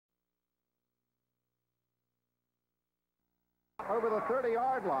over the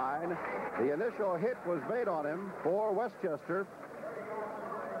 30-yard line. The initial hit was made on him for Westchester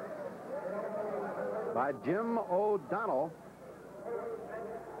by Jim O'Donnell.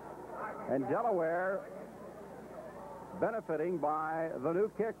 And Delaware benefiting by the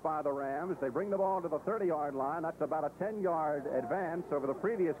new kick by the Rams. They bring the ball to the 30-yard line. That's about a 10-yard advance over the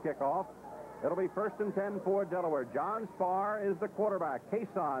previous kickoff. It'll be 1st and 10 for Delaware. John Spar is the quarterback.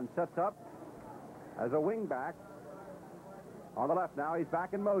 Cason sets up as a wingback. On the left now, he's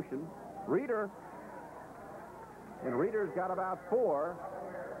back in motion. Reeder. And Reeder's got about 4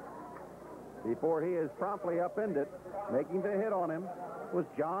 before he is promptly upended. Making the hit on him was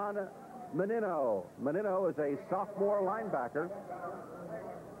John Menino. Menino is a sophomore linebacker.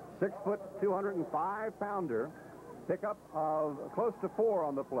 6 foot, 205-pounder. Pickup of close to 4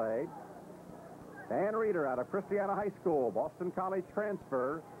 on the play. Dan Reeder out of Christiana High School, Boston College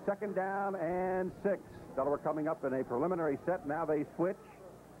transfer. 2nd down and 6. Delaware coming up in a preliminary set. Now they switch.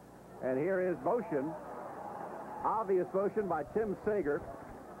 And here is motion. Obvious motion by Tim Sager.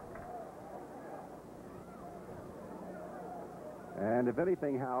 And if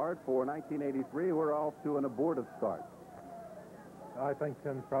anything, Howard, for 1983, we're off to an abortive start. I think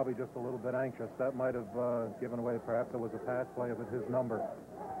Tim's probably just a little bit anxious. That might have given away, perhaps it was a pass play with his number.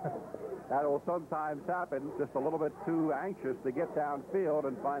 That will sometimes happen, just a little bit too anxious to get downfield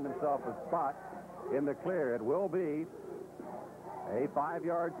and find himself a spot in the clear. It will be a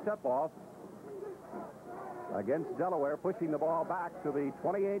 5-yard step-off against Delaware, pushing the ball back to the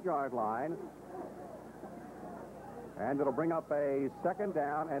 28-yard line. And it'll bring up a 2nd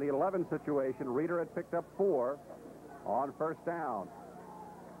down and 11 situation. Reeder had picked up 4 on 1st down.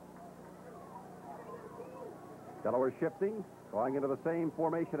 Delaware shifting, going into the same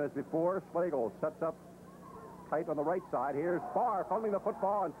formation as before. Slagle sets up tight on the right side. Here's Spar fumbling the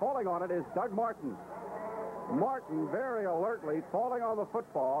football, and falling on it is Doug Martin. Martin very alertly falling on the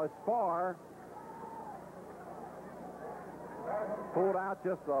football as Spar pulled out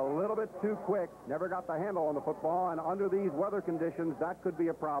just a little bit too quick. Never got the handle on the football, and under these weather conditions, that could be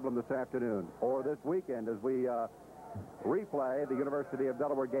a problem this afternoon or this weekend as we replay the University of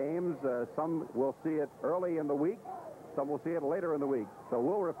Delaware games. Some will see it early in the week. Some will see it later in the week. So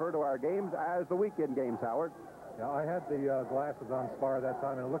we'll refer to our games as the weekend games, Howard. Yeah, I had the glasses on Spar that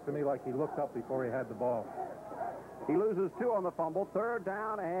time, and it looked to me like he looked up before he had the ball. He loses 2 on the fumble. 3rd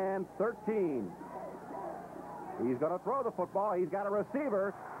down and 13. He's going to throw the football. He's got a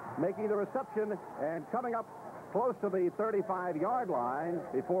receiver making the reception and coming up close to the 35-yard line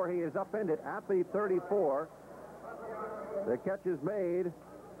before he is upended at the 34. The catch is made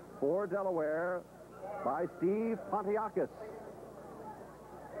for Delaware by Steve Pontiakis.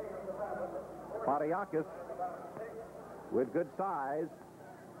 Pontiakis with good size.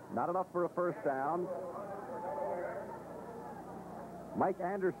 Not enough for a 1st down. Mike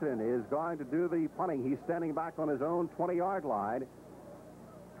Anderson is going to do the punting. He's standing back on his own 20-yard line.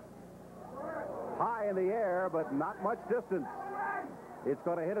 High in the air, but not much distance. It's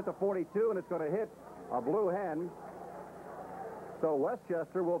going to hit at the 42, and it's going to hit a blue hen. So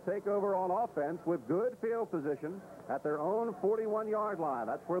Westchester will take over on offense with good field position at their own 41-yard line.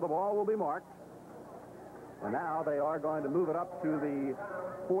 That's where the ball will be marked. And now they are going to move it up to the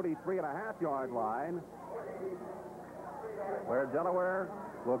 43.5-yard line, where Delaware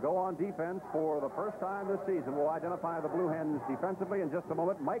will go on defense for the first time this season. We'll identify the Blue Hens defensively in just a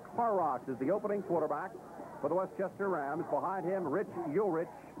moment. Mike Horrocks is the opening quarterback for the Westchester Rams. Behind him, Rich Ulrich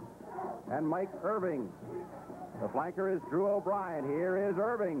and Mike Irving. The flanker is Drew O'Brien. Here is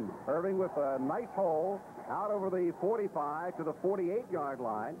Irving. Irving with a nice hole out over the 45 to the 48-yard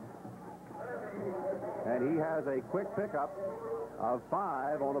line. And he has a quick pickup of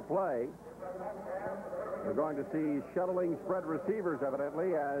 5 on the play. We're going to see shuttling spread receivers,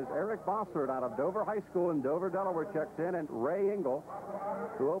 evidently, as Eric Bossert out of Dover High School in Dover, Delaware, checks in, and Ray Engel,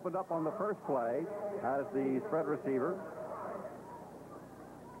 who opened up on the first play as the spread receiver,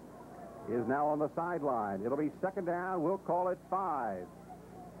 is now on the sideline. It'll be 2nd down. We'll call it 5.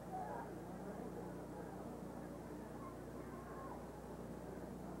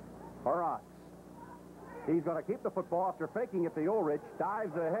 Horrocks. He's going to keep the football after faking it to Ulrich.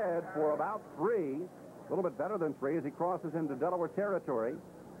 Dives ahead for about 3. A little bit better than 3 as he crosses into Delaware territory.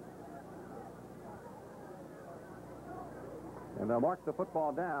 And they'll mark the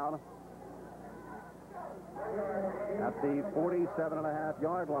football down at the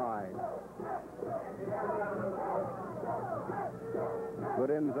 47.5-yard line.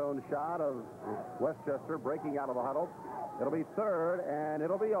 Good end zone shot of Westchester breaking out of the huddle. It'll be 3rd, and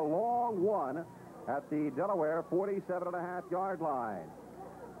it'll be a long one at the Delaware 47.5-yard line.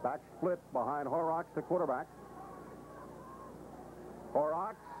 Back split behind Horrocks, the quarterback.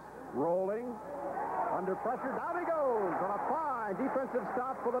 Horrocks rolling. Under pressure, down he goes on a fine defensive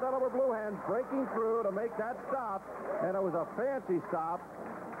stop for the Delaware Blue Hens, breaking through to make that stop, and it was a fancy stop.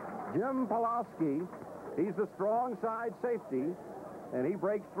 Jim Pulaski, he's the strong side safety, and he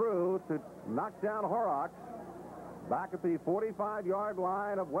breaks through to knock down Horrocks back at the 45-yard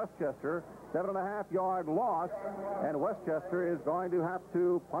line of Westchester. 7.5-yard loss, and Westchester is going to have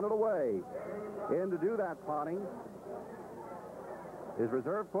to punt it away. In to do that punting is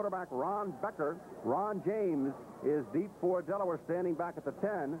reserve quarterback Ron Becker. Ron James is deep for Delaware, standing back at the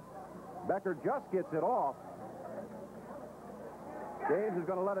 10. Becker just gets it off. James is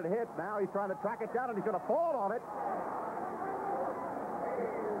going to let it hit. Now he's trying to track it down, and he's going to fall on it.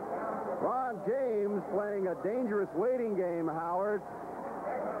 Ron James playing a dangerous waiting game, Howard.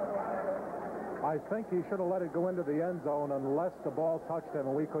 I think he should have let it go into the end zone unless the ball touched him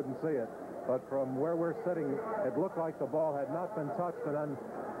and we couldn't see it. But from where we're sitting, it looked like the ball had not been touched, and then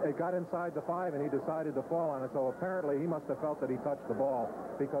it got inside the 5, and he decided to fall on it. So apparently he must have felt that he touched the ball,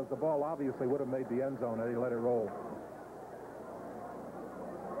 because the ball obviously would have made the end zone, and he let it roll.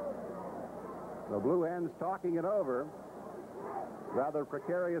 The Blue Hens talking it over. Rather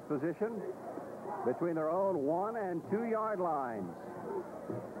precarious position between their own 1 and 2 yard lines.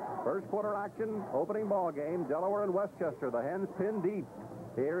 First quarter action, opening ball game, Delaware and Westchester. The Hens pinned deep.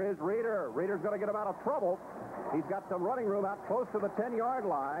 Here is Reeder. Reeder's going to get him out of trouble. He's got some running room out close to the 10-yard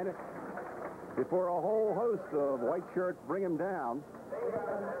line before a whole host of white shirts bring him down.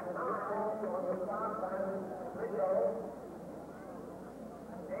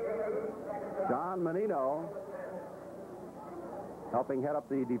 John Menino helping head up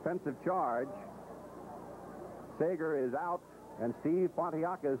the defensive charge. Sager is out, and Steve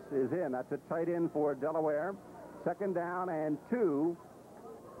Pontiakis is in. That's a tight end for Delaware. 2nd down and 2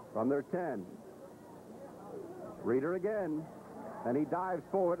 from their 10. Reeder again, and he dives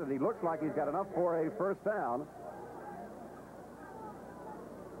forward, and he looks like he's got enough for a first down.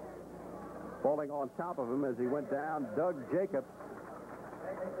 Falling on top of him as he went down, Doug Jacobs.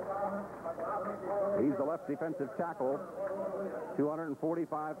 He's the left defensive tackle,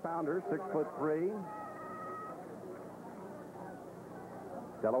 245-pounder, 6'3".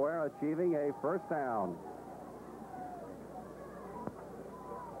 Delaware achieving a first down.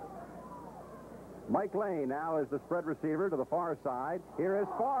 Mike Lane now is the spread receiver to the far side. Here is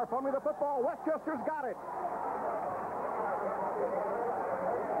Farr fumbling the football. Westchester's got it.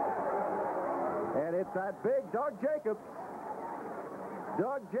 And it's that big Doug Jacobs.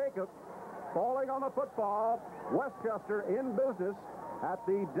 Doug Jacobs falling on the football. Westchester in business at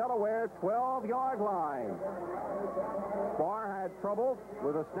the Delaware 12-yard line. Farr had trouble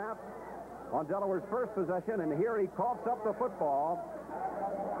with a snap on Delaware's first possession, and here he coughs up the football.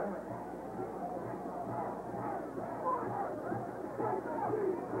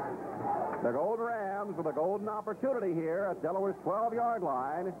 The Golden Rams with a golden opportunity here at Delaware's 12-yard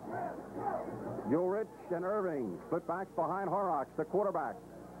line. Ulrich and Irving split backs behind Horrocks, the quarterback.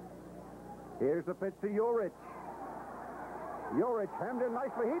 Here's the pitch to Ulrich. Ulrich hemmed in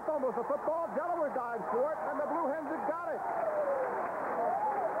nicely. He fumbles the football. Delaware dives for it, and the Blue Hens have got it.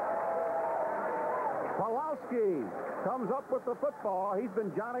 Pulaski comes up with the football. He's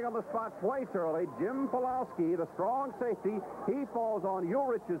been Johnny on the spot twice early. Jim Pulaski, the strong safety, he falls on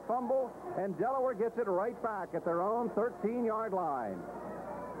Ulrich's fumble, and Delaware gets it right back at their own 13-yard line.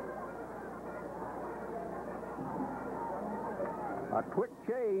 A quick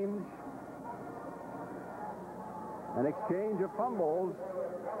change. An exchange of fumbles.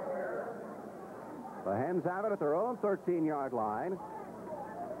 The Hens have it at their own 13-yard line.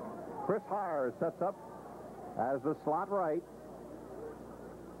 Chris Hires sets up as the slot right.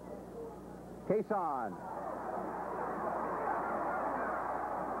 Cason.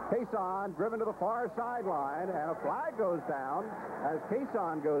 Cason driven to the far sideline, and a flag goes down. As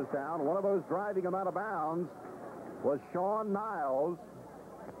Cason goes down, one of those driving him out of bounds was Sean Niles.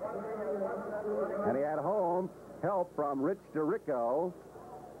 And he had home help from Rich DeRicco.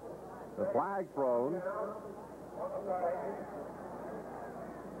 The flag thrown.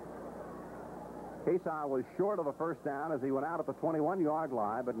 Cason was short of the first down as he went out at the 21-yard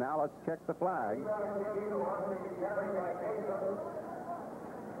line, but now let's check the flag.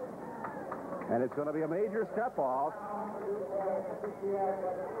 And it's going to be a major step off.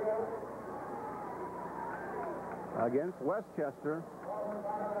 Against Westchester.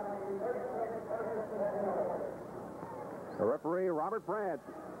 The referee, Robert Brandt.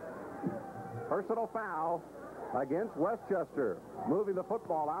 Personal foul against Westchester. Moving the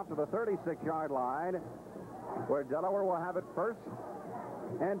football out to the 36-yard line, where Delaware will have it first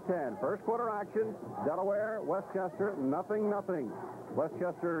and 10. First quarter action, Delaware, Westchester, 0-0.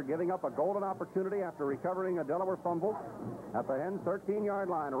 Westchester giving up a golden opportunity after recovering a Delaware fumble at the Hens' 13-yard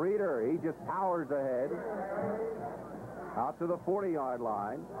line. Reeder, he just powers ahead out to the 40-yard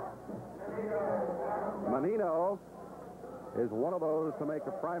line. Menino is one of those to make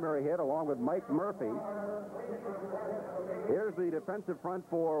a primary hit along with Mike Murphy. Here's the defensive front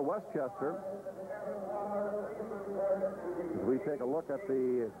for Westchester. As we take a look at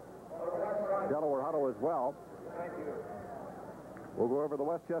the Delaware huddle as well. We'll go over the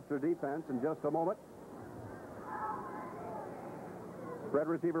Westchester defense in just a moment. Spread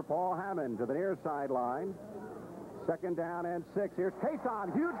receiver Paul Hammond to the near sideline. Second down and 6. Here's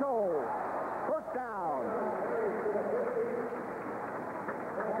Cason. Huge hole. First down.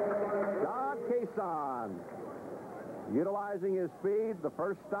 John Cason, utilizing his speed. The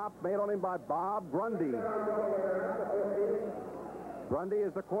first stop made on him by Bob Grundy. Grundy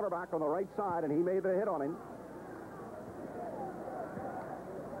is the quarterback on the right side, and he made the hit on him.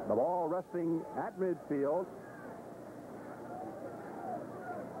 The ball resting at midfield.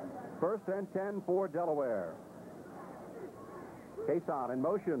 First and 10 for Delaware. Cason in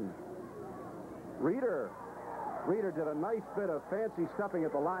motion. Reeder did a nice bit of fancy stepping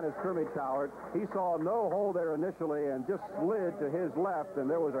at the line of scrimmage, Howard. He saw no hole there initially and just slid to his left, and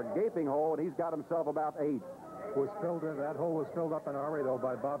there was a gaping hole, and he's got himself about 8. That hole was filled up in a hurry, though,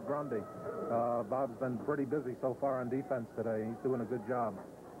 by Bob Grundy. Bob's been pretty busy so far on defense today. He's doing a good job.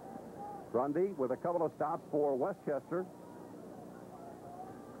 Grundy with a couple of stops for Westchester.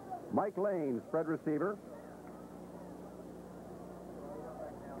 Mike Lane, spread receiver.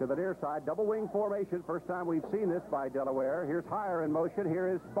 To the near side, double wing formation. First time we've seen this by Delaware. Here's Heyer in motion. Here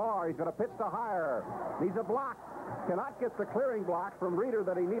is Spar. He's going to pitch to Heyer. Needs a block. Cannot get the clearing block from Reeder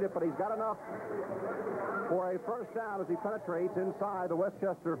that he needed, but he's got enough for a first down as he penetrates inside the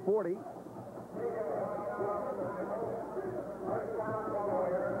Westchester 40.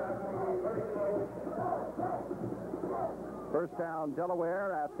 First down,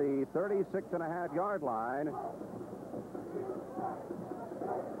 Delaware at the 36.5-yard line.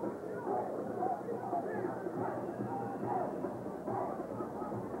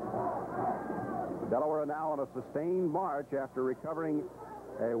 Delaware now on a sustained march after recovering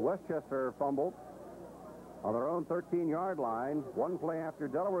a Westchester fumble on their own 13-yard line. One play after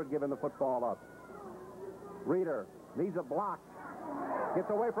Delaware had given the football up. Reeder needs a block. Gets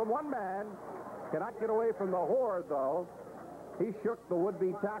away from one man. Cannot get away from the horde, though. He shook the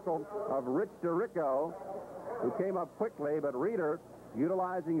would-be tackle of Rich DeRicco, who came up quickly, but Reeder,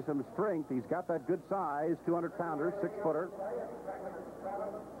 utilizing some strength, he's got that good size, 200-pounder, 6-footer.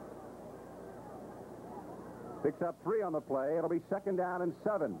 Picks up 3 on the play. It'll be second down and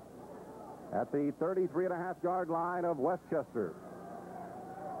 7 at the 33.5-yard line of Westchester.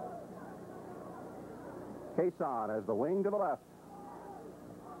 Cason as the wing to the left.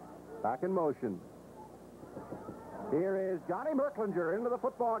 Back in motion. Here is Johnny Merklinger into the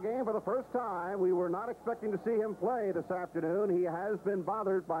football game for the first time. We were not expecting to see him play this afternoon. He has been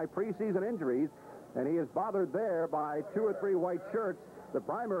bothered by preseason injuries, and he is bothered there by 2 or 3 white shirts. The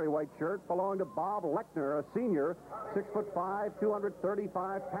primary white shirt belonged to Bob Lechner, a senior, 6'5",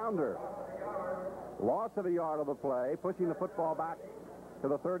 235-pounder. Loss of a yard of the play, pushing the football back to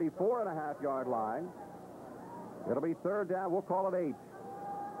the 34.5-yard line. It'll be third down. We'll call it 8.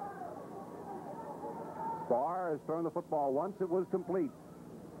 Spar has thrown the football once. It was complete.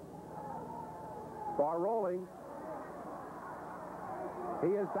 Spar rolling. He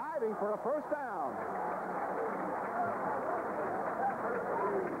is diving for a first down.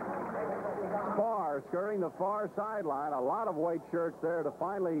 Spar skirting the far sideline. A lot of white shirts there to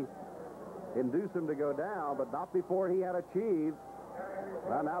finally induce him to go down, but not before he had achieved.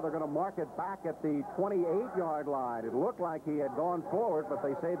 Well, now they're going to mark it back at the 28-yard line. It looked like he had gone forward, but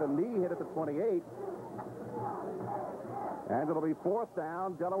they say the knee hit at the 28. And it'll be fourth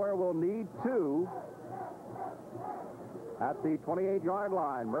down. Delaware will need 2 at the 28-yard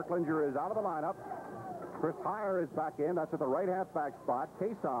line. Merklinger is out of the lineup. Chris Heyer is back in. That's at the right halfback spot.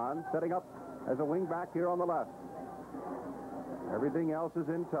 Cason setting up as a wing back here on the left. Everything else is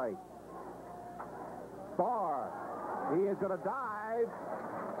in tight. Spar. He is going to dive.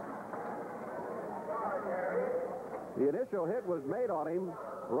 The initial hit was made on him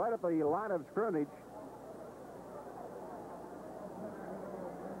right at the line of scrimmage.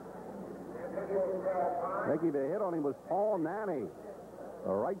 Making the hit on him was Paul Nanny,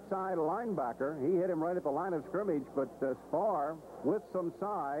 a right side linebacker. He hit him right at the line of scrimmage, but Spar, with some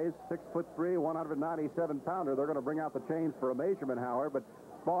size, 6'3", 197-pounder. They're going to bring out the chains for a measurement, Howard, but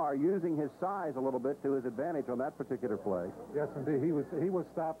Spar using his size a little bit to his advantage on that particular play. Yes, indeed. He was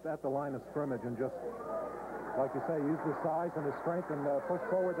stopped at the line of scrimmage and just, like you say, used his size and his strength and pushed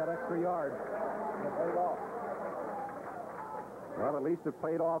forward that extra yard. And it paid off. Well, at least it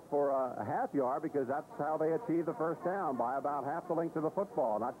played off for a half yard, because that's how they achieved the first down, by about half the length of the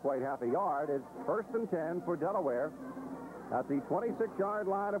football. Not quite half a yard. It's 1st and 10 for Delaware at the 26-yard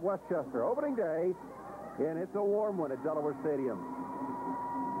line of Westchester. Opening day, and it's a warm one at Delaware Stadium.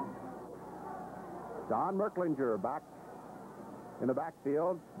 Don Merklinger back in the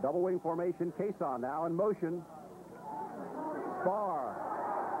backfield. Double wing formation. Cason now in motion. Spar.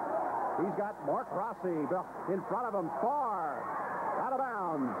 He's got Mark Rossi in front of him. Spar out of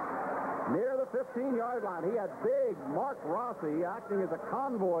bounds near the 15-yard line. He had big Mark Rossi acting as a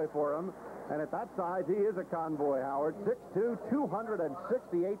convoy for him. And at that size, he is a convoy, Howard. 6'2",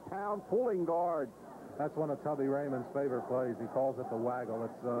 268-pound pulling guard. That's one of Tubby Raymond's favorite plays. He calls it the waggle.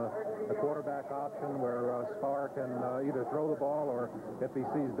 It's a quarterback option where Spar can either throw the ball, or if he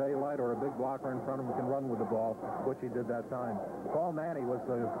sees daylight or a big blocker in front of him, can run with the ball, which he did that time. Paul Nanny was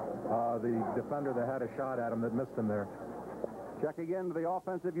the defender that had a shot at him that missed him there. Checking into the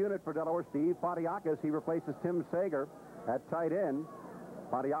offensive unit for Delaware, Steve Pontiakis. He replaces Tim Sager at tight end.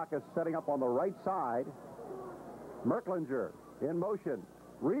 Pontiakis setting up on the right side. Merklinger in motion.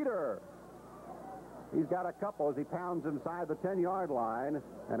 Reeder. He's got a couple as he pounds inside the 10-yard line.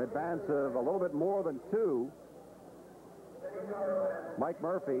 An advance of a little bit more than 2. Mike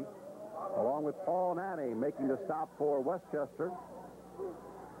Murphy, along with Paul Nanny, making the stop for Westchester.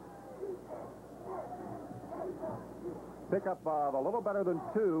 Pickup of a little better than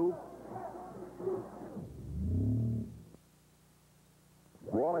 2.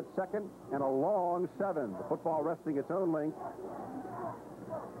 Ball at second and a long 7. The football resting its own length.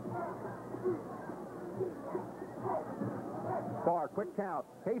 Spar, quick count.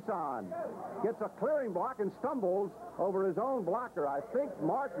 Cason gets a clearing block and stumbles over his own blocker. I think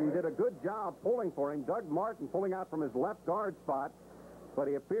Martin did a good job pulling for him. Doug Martin pulling out from his left guard spot, but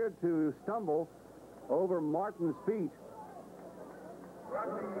he appeared to stumble over Martin's feet.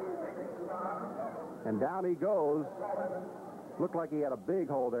 And down he goes. Looked like he had a big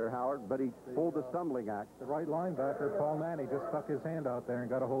hole there, Howard, but he pulled the stumbling act. The right linebacker, Paul Nanny, just stuck his hand out there and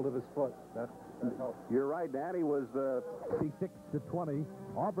got a hold of his foot. You're right, Nanny was 6-20.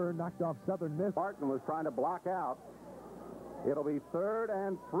 Auburn knocked off Southern Miss. Martin was trying to block out. It'll be 3rd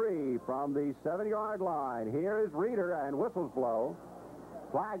and 3 from the 7-yard line. Here is Reeder, and whistles blow.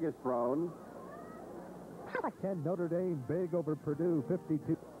 Flag is thrown. 10 Notre Dame big over Purdue,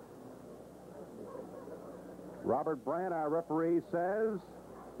 52. Robert Brandt, our referee, says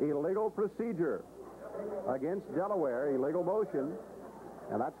illegal procedure against Delaware, illegal motion,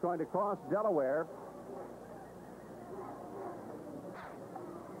 and that's going to cost Delaware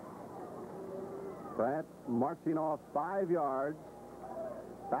Brandt marching off 5 yards,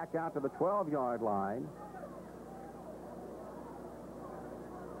 back out to the 12-yard line.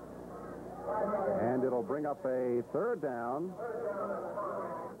 And it'll bring up a 3rd down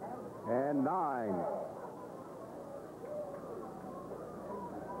and 9.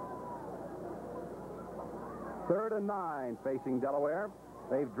 Third and 9 facing Delaware.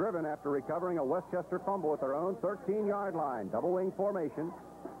 They've driven after recovering a Westchester fumble at their own 13-yard line. Double wing formation.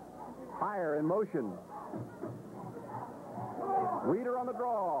 Higher in motion. Reeder on the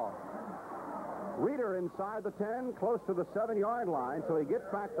draw. Reeder inside the 10, close to the 7-yard line, so he gets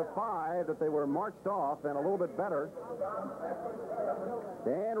back to 5 that they were marched off, and a little bit better.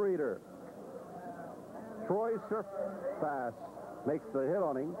 Dan Reeder. Troy Surfass makes the hit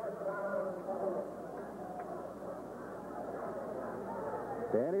on him.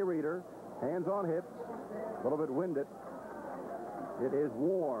 Danny Reeder, hands on hips, a little bit winded. It is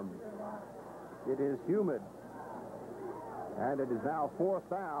warm. It is humid. And it is now 4th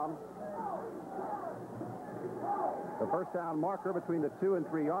down. The first down marker between the 2 and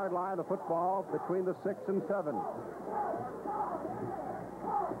 3-yard line. The football between the 6 and 7.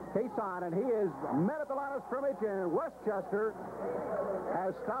 Cason, and he is met at the line of scrimmage, and Westchester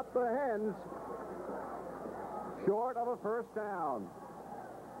has stopped the Hens short of a first down.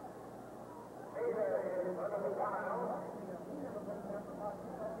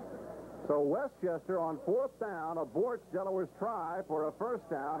 So Westchester on 4th down aborts Delaware's try for a first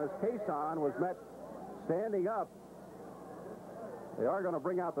down as Cason was met standing up. They are going to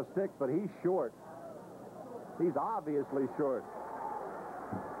bring out the stick, but he's short. He's obviously short.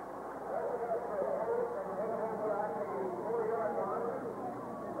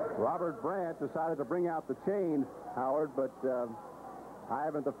 Robert Brandt decided to bring out the chains, Howard, but I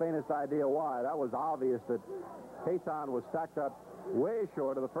haven't the faintest idea why. That was obvious that Quezon was stacked up way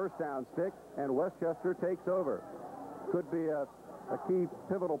short of the first down stick, and Westchester takes over. Could be a key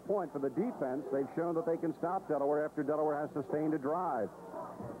pivotal point for the defense. They've shown that they can stop Delaware after Delaware has sustained a drive.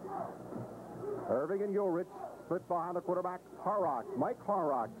 Irving and Ulrich split behind the quarterback, Horrocks, Mike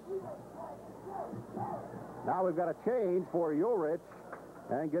Horrocks. Now we've got a change for Ulrich,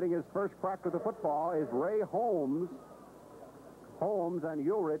 and getting his first crack with the football is Ray Holmes. Holmes and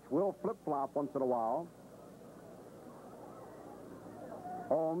Ulrich will flip-flop once in a while.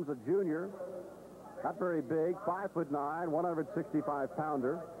 Holmes, a junior, not very big, 5'9",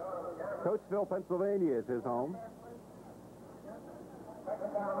 165-pounder. Coatesville, Pennsylvania is his home.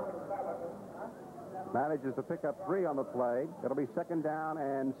 Manages to pick up 3 on the play. It'll be 2nd down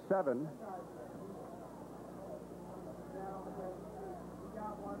and 7.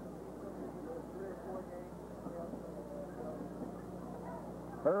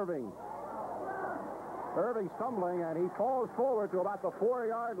 Irving stumbling, and he falls forward to about the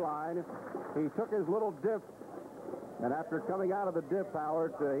 4-yard line. He took his little dip, and after coming out of the dip,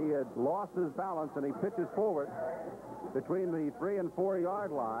 Howard, he had lost his balance, and he pitches forward between the 3- and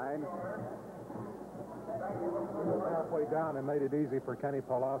 4-yard line. Halfway down and made it easy for Kenny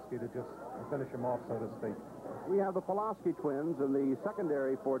Pulaski to just finish him off, so to speak. We have the Pulaski twins in the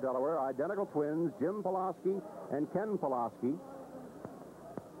secondary for Delaware, identical twins, Jim Pulaski and Ken Pulaski.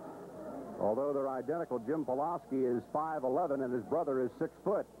 Although they're identical, Jim Pulaski is 5'11", and his brother is 6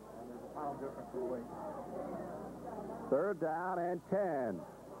 foot. And there's a pound difference in weight. 3rd down and 10.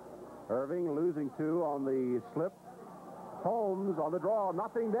 Irving losing 2 on the slip. Holmes on the draw,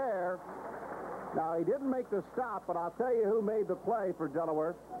 nothing there. Now, he didn't make the stop, but I'll tell you who made the play for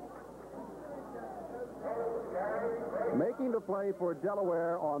Delaware. Making the play for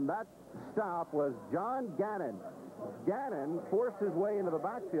Delaware on that stop was John Gannon. Gannon forced his way into the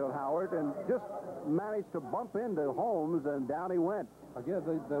backfield, Howard, and just managed to bump into Holmes, and down he went. Again,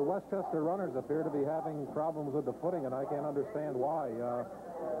 the Westchester runners appear to be having problems with the footing, and I can't understand why.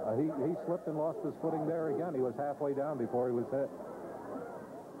 He slipped and lost his footing there again. He was halfway down before he was hit.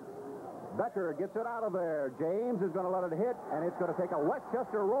 Becker gets it out of there. James is going to let it hit, and it's going to take a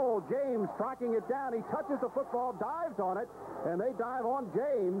Westchester roll. James tracking it down. He touches the football, dives on it, and they dive on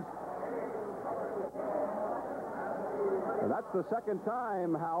James. And that's the second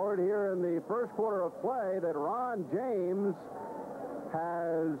time, Howard, here in the first quarter of play that Ron James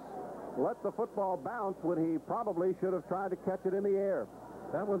has let the football bounce when he probably should have tried to catch it in the air.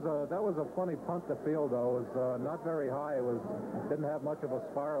 That was a funny punt to field, though. It was not very high. Didn't have much of a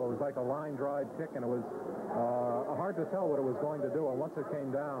spiral. It was like a line drive kick, and it was hard to tell what it was going to do. And once it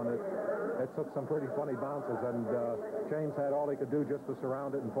came down, it took some pretty funny bounces, and James had all he could do just to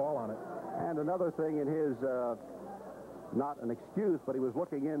surround it and fall on it. And another thing in his not an excuse, but he was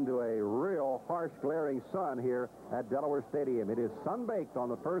looking into a real harsh, glaring sun here at Delaware Stadium. It is sun-baked on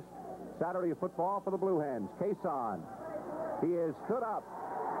the first Saturday of football for the Blue Hens. Quezon. He is stood up.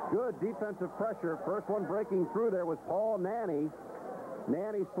 Good defensive pressure. First one breaking through there was Paul Nanny.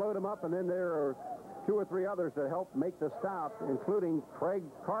 Nanny slowed him up, and then there are 2 or 3 others that helped make the stop, including Craig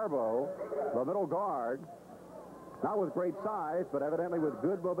Carbo, the middle guard. Not with great size, but evidently with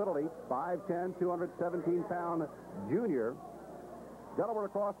good mobility. 5'10", 217-pound junior. Delaware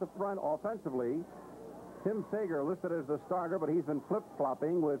across the front offensively. Tim Sager listed as the starter, but he's been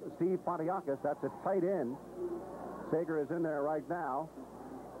flip-flopping with Steve Pontiakis. That's a tight end. Sager is in there right now.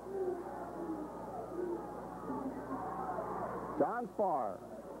 John Spar,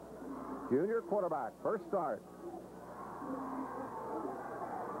 junior quarterback, first start.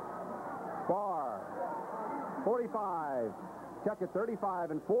 Spar, 45. Check it,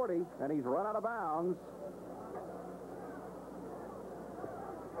 35 and 40, and he's run out of bounds.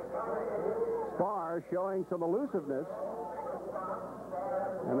 Spar showing some elusiveness,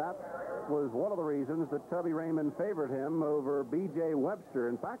 and that was one of the reasons that Tubby Raymond favored him over B.J. Webster.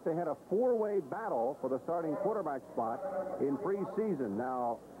 In fact, they had a 4-way battle for the starting quarterback spot in preseason.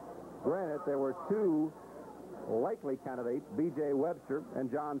 Now, granted, there were 2 likely candidates, B.J. Webster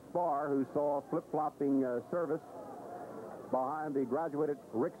and John Spar, who saw flip-flopping service behind the graduated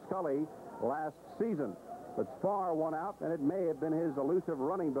Rick Scully last season. But Spar won out, and it may have been his elusive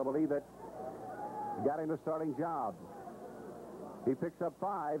running ability that got him the starting job. He picks up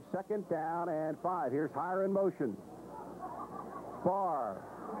 5, 2nd down and 5. Here's Hire in motion. Spar.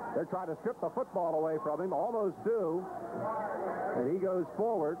 They're trying to strip the football away from him, almost do. And he goes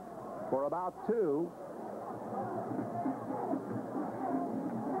forward for about 2.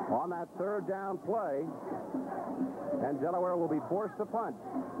 On that third down play, and Delaware will be forced to punt.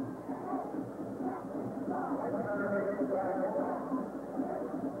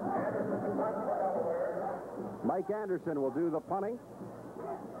 Mike Anderson will do the punting.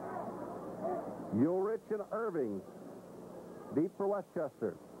 Ulrich and Irving deep for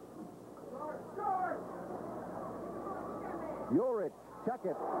Westchester. Ulrich, check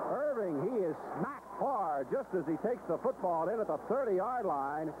it. Irving, he is smacked hard just as he takes the football in at the 30-yard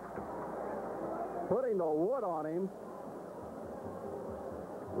line, putting the wood on him,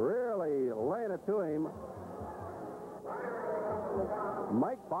 really laying it to him.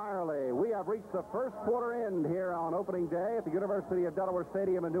 Mike Byerly, we have reached the first quarter end here on opening day at the University of Delaware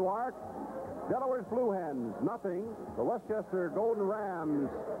Stadium in Newark. Delaware's Blue Hens, nothing. The Westchester Golden Rams,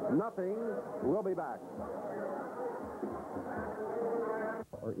 nothing. We'll be back.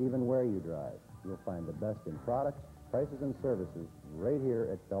 Or even where you drive, you'll find the best in products, prices, and services right here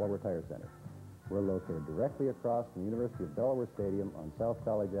at Delaware Tire Center. We're located directly across from the University of Delaware Stadium on South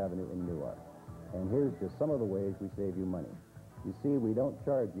College Avenue in Newark. And here's just some of the ways we save you money. You see, we don't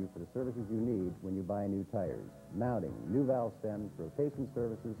charge you for the services you need when you buy new tires. Mounting, new valve stems, rotation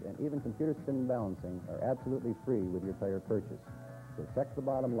services, and even computer spin and balancing are absolutely free with your tire purchase. So check the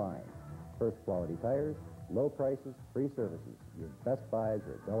bottom line. First quality tires, low prices, free services. Your best buys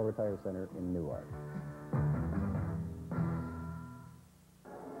are at Delaware Tire Center in Newark.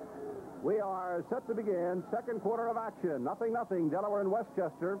 We are set to begin second quarter of action. 0-0, Delaware and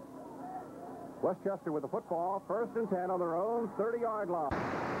Westchester. Westchester with the football, 1st and 10 on their own 30-yard line.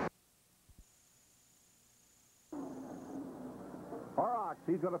 Horrocks,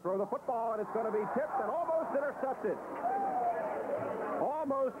 he's going to throw the football, and it's going to be tipped and almost intercepted.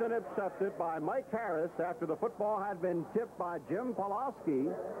 Almost intercepted by Mike Harris after the football had been tipped by Jim Pulaski.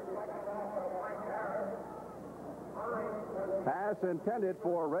 Pass intended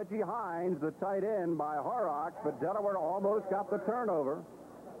for Reggie Hines, the tight end, by Horrocks, but Delaware almost got the turnover.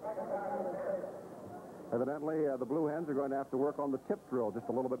 Evidently, the Blue Hens are going to have to work on the tip drill just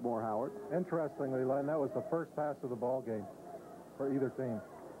a little bit more, Howard. Interestingly, Len, that was the first pass of the ball game for either team.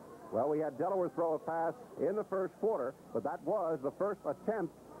 Well, we had Delaware throw a pass in the first quarter, but that was the first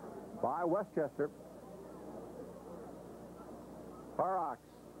attempt by Westchester. Horrocks,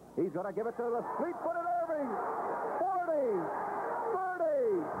 he's going to give it to the fleet-footed Irving. 40,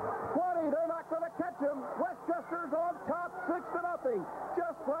 30, 20, they're not going to catch him. Westchester's on top, 6-0.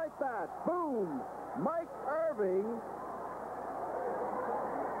 Just like that. Boom. Mike Irving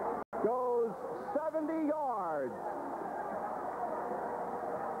goes 70 yards.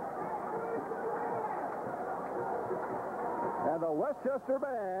 And the Westchester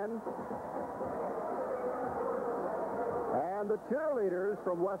band and the cheerleaders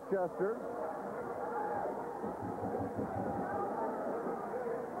from Westchester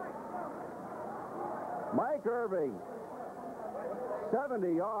Mike Irving,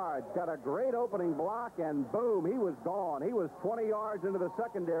 70 yards, got a great opening block, and boom, he was gone. He was 20 yards into the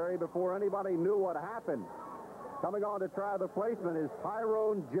secondary before anybody knew what happened. Coming on to try the placement is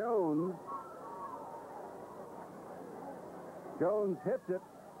Tyrone Jones. Jones hits it.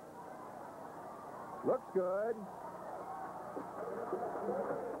 Looks good.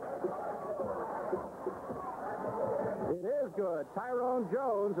 It is good. Tyrone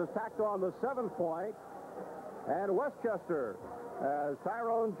Jones is tacked on the 7th point. And Westchester, as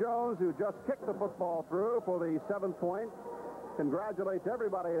Tyrone Jones, who just kicked the football through for the 7th point, congratulates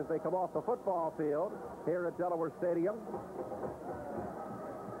everybody as they come off the football field here at Delaware Stadium.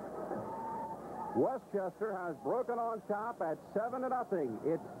 Westchester has broken on top at 7-0.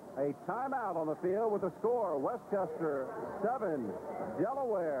 It's a timeout on the field with the score. Westchester 7,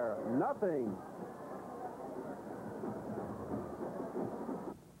 Delaware nothing.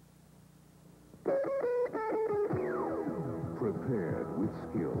 Prepared with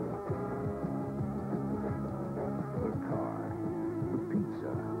skill. The car, the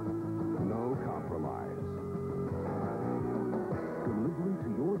pizza, no compromise. Delivery to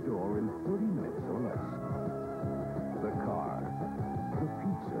your door in 30 minutes or less. The car, the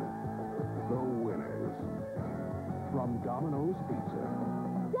pizza, the winners. From Domino's Pizza.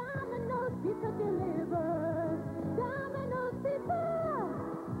 Domino's Pizza delivers. Domino's Pizza.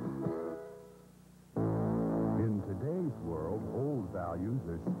 In today's world, old values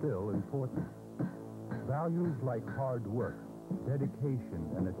are still important. Values like hard work, dedication,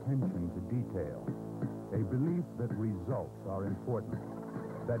 and attention to detail. A belief that results are important,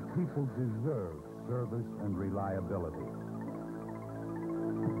 that people deserve service and reliability.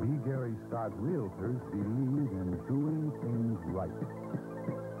 B. Gary Scott Realtors believe in doing things right.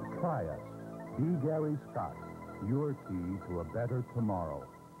 Try us. B. Gary Scott, your key to a better tomorrow.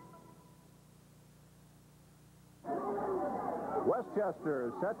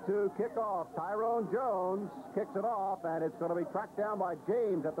 Westchester set to kick off. Tyrone Jones kicks it off, and it's going to be tracked down by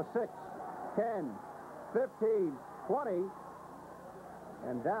James at the 6, 10, 15, 20,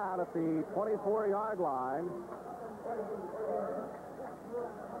 and down at the 24-yard line.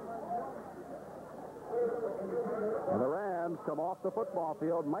 And the Rams come off the football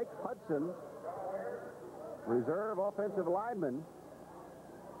field. Mike Hudson, reserve offensive lineman,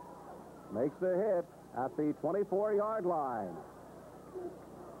 makes the hit at the 24-yard line.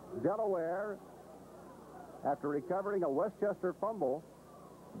 Delaware, after recovering a Westchester fumble,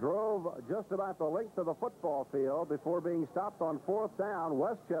 drove just about the length of the football field before being stopped on 4th down.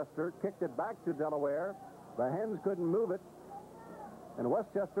 Westchester kicked it back to Delaware. The Hens couldn't move it, and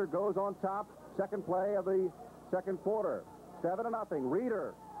Westchester goes on top. Second play of the second quarter. 7-0.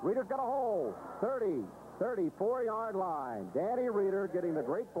 Reeder's got a hole. 30, 34-yard line. Danny Reeder getting the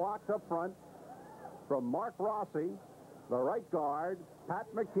great blocks up front from Mark Rossi, the right guard, Pat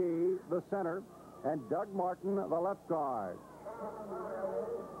McKee, the center, and Doug Martin, the left guard.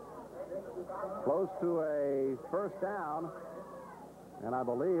 Close to a first down, and I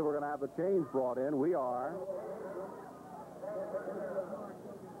believe we're going to have the chains brought in. We are.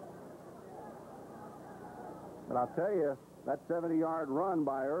 But I'll tell you, that 70-yard run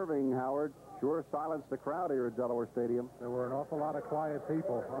by Irving, Howard, sure silenced the crowd here at Delaware Stadium. There were an awful lot of quiet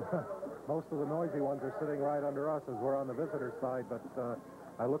people. Most of the noisy ones are sitting right under us as we're on the visitor side, but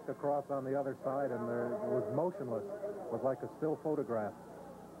I looked across on the other side, and it was motionless. It was like a still photograph.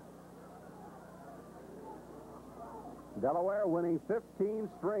 Delaware winning 15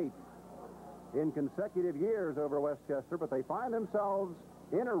 straight in consecutive years over Westchester, but they find themselves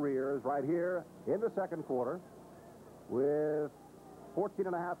in arrears right here in the second quarter with 14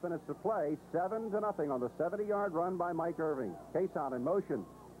 and a half minutes to play. 7-0 on the 70-yard run by Mike Irving. Cason in motion.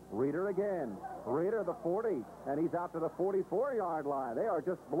 Reeder again. Reeder the 40, and he's out to the 44-yard line. They are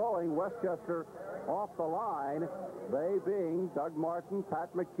just blowing Westchester off the line. They being Doug Martin,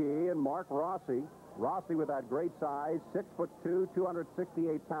 Pat McKee, and Mark Rossi. Rossi with that great size, 6'2",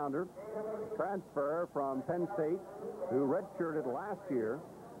 268-pounder. Transfer from Penn State, who redshirted last year.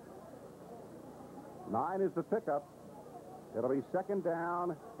 9 is the pickup. It'll be 2nd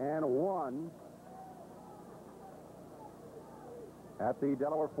down and 1 at the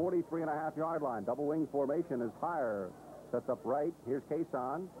Delaware 43.5-yard line. Double wing formation is higher. Sets up right. Here's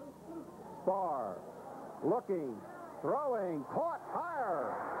Cason. Spar. Looking. Throwing. Caught.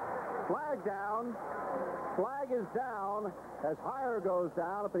 Higher. Flag down. Flag is down as Higher goes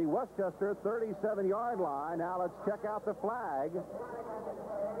down at the Westchester 37-yard line. Now let's check out the flag.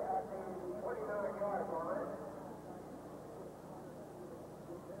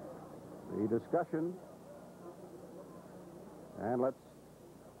 The discussion. And let's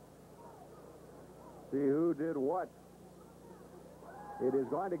see who did what. It is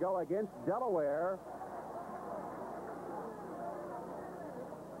going to go against Delaware.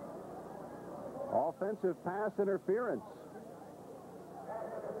 Offensive pass interference.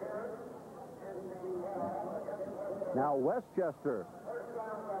 Now Westchester,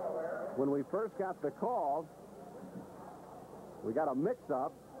 when we first got the call, we got a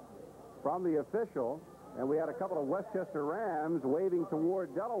mix-up from the official, and we had a couple of Westchester Rams waving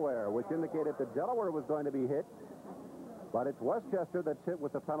toward Delaware, which indicated that Delaware was going to be hit, but it's Westchester that's hit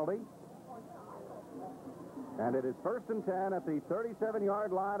with the penalty. And it is 1st and 10 at the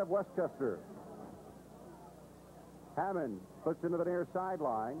 37-yard line of Westchester. Hammond puts into the near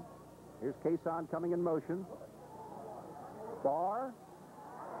sideline. Here's Cason coming in motion. Barr,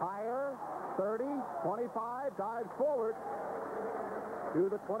 Higher, 30, 25, dives forward to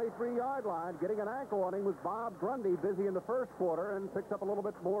the 23-yard line. Getting an ankle on him was Bob Grundy, busy in the first quarter, and picks up a little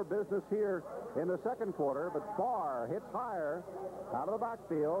bit more business here in the second quarter. But Barr hits Higher out of the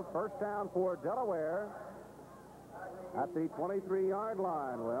backfield. 1st down for Delaware at the 23-yard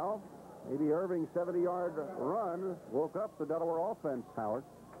line. Well, maybe Irving's 70-yard run woke up the Delaware offense, Howard.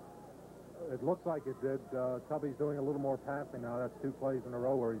 It looks like it did. Tubby's doing a little more passing now. That's 2 plays in a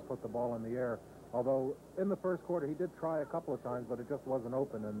row where he's put the ball in the air. Although in the first quarter he did try a couple of times, but it just wasn't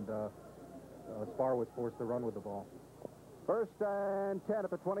open, and Spar was forced to run with the ball. 1st and 10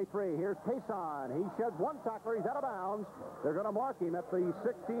 at the 23. Here's Cason. He sheds one tackler. He's out of bounds. They're going to mark him at the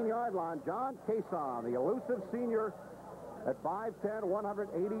 16-yard line. John Cason, the elusive senior at 5'10",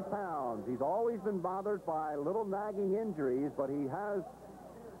 180 pounds. He's always been bothered by little nagging injuries, but he has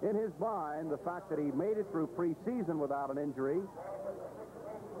in his mind the fact that he made it through preseason without an injury,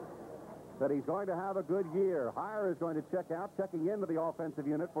 that he's going to have a good year. Higher is going to check out. Checking into the offensive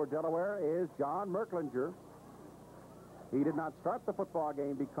unit for Delaware is John Merklinger. He did not start the football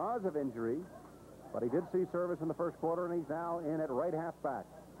game because of injury. But he did see service in the first quarter, and he's now in at right halfback.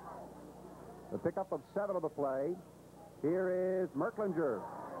 The pickup of 7 of the play. Here is Merklinger.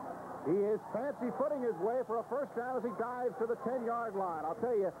 He is fancy footing his way for a first down as he dives to the 10-yard line. I'll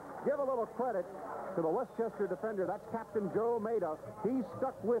tell you, give a little credit to the Westchester defender. That's Captain Joe Maida. He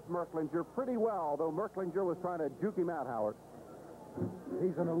stuck with Merklinger pretty well, though Merklinger was trying to juke him out, Howard.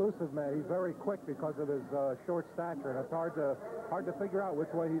 He's an elusive man. He's very quick because of his short stature, and it's hard to figure out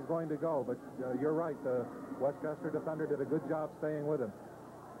which way he's going to go. But you're right. The Westchester defender did a good job staying with him.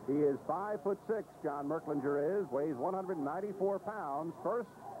 He is 5'6", John Merklinger is, weighs 194 pounds. First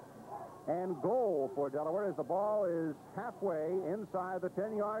and goal for Delaware as the ball is halfway inside the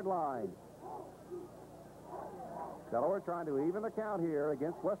 10-yard line. Delaware trying to even the count here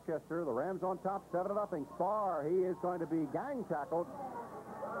against Westchester. The Rams on top, 7-0. Spar, he is going to be gang tackled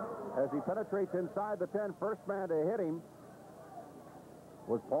as he penetrates inside the 10. First man to hit him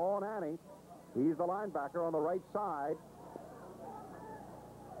was Paul Nanny. He's the linebacker on the right side.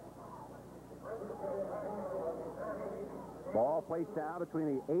 Ball placed down between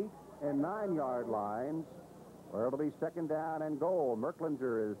the 8 and 9-yard lines, where it'll be second down and goal.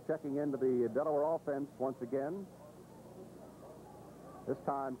 Merklinger is checking into the Delaware offense once again. This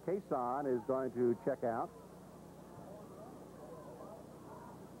time, Cason is going to check out.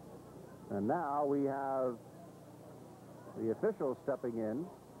 And now we have the officials stepping in.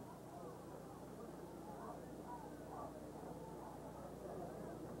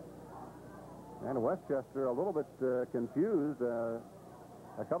 And Westchester a little bit confused. A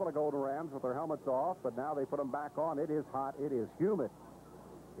couple of Golden Rams with their helmets off, but now they put them back on. It is hot. It is humid.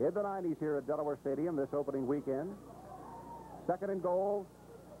 In the 90s here at Delaware Stadium this opening weekend. Second and goal,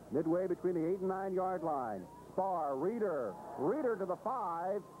 midway between the 8 and 9-yard line. Spar, Reeder to the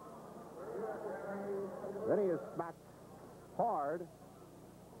 5. Then he is smacked hard.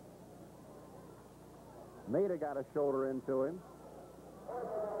 Maida got a shoulder into him.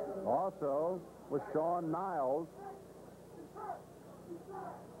 Also was Sean Niles.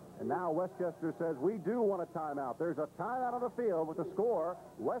 And now Westchester says, we do want a timeout. There's a timeout on the field with the score.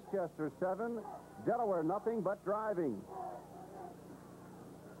 Westchester 7, Delaware nothing but driving.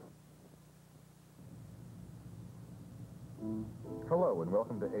 Hello and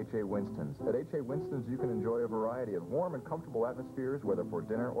welcome to H.A. Winston's. At H.A. Winston's, you can enjoy a variety of warm and comfortable atmospheres, whether for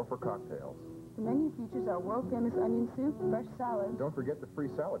dinner or for cocktails. The menu features our world-famous onion soup, fresh salad, Don't forget the free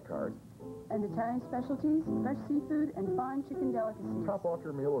salad card. and Italian specialties, fresh seafood, and fine chicken delicacies. Top off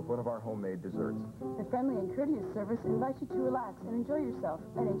your meal with one of our homemade desserts. The friendly and courteous service invites you to relax and enjoy yourself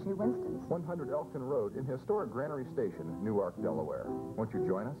at H.A. Winston's. 100 Elkton Road in historic Granary Station, Newark, Delaware. Won't you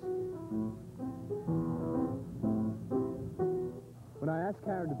join us? When I asked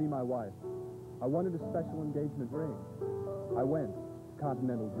Karen to be my wife, I wanted a special engagement ring. I went to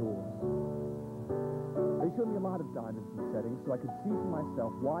Continental Jewels. They showed me a lot of diamonds and settings so I could see for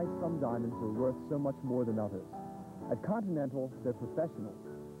myself why some diamonds are worth so much more than others. At Continental, they're professionals.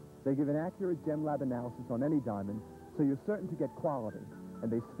 They give an accurate gem lab analysis on any diamond so you're certain to get quality, and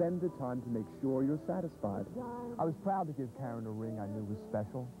they spend the time to make sure you're satisfied. I was proud to give Karen a ring I knew was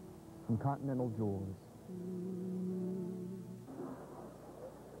special from Continental Jewels.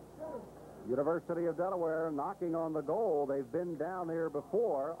 University of Delaware knocking on the goal. They've been down here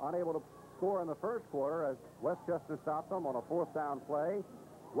before, unable to score in the first quarter as Westchester stopped them on a fourth down play.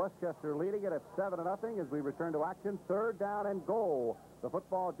 Westchester leading it at 7-0 as we return to action. Third down and goal. The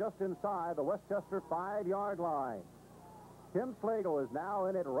football just inside the Westchester 5-yard line. Tim Slagle is now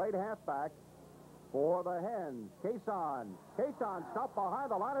in at right halfback for the Hens. Cason stopped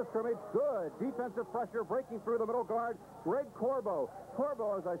behind the line of scrimmage. Good defensive pressure breaking through the middle guard. Greg Corbo.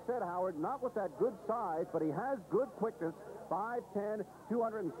 Corbo, as I said, Howard, not with that good size, but he has good quickness. 5'10",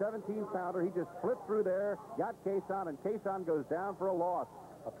 217-pounder. He just flipped through there, got Cason, and Cason goes down for a loss.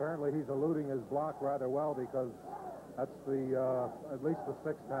 Apparently he's eluding his block rather well because that's the at least the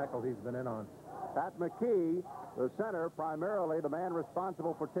 6th tackle he's been in on. Pat McKee, the center, primarily the man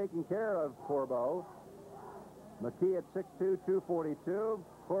responsible for taking care of Corbo. McKee at 6'2", 242.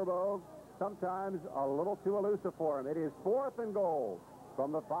 Corbo sometimes a little too elusive for him. It is 4th and goal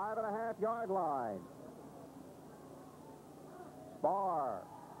from the 5.5-yard line. Spar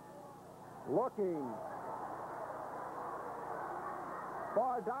looking.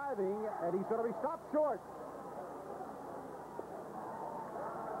 Spar diving, and he's going to be stopped short.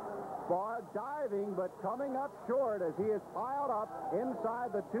 Spar diving, but coming up short as he is piled up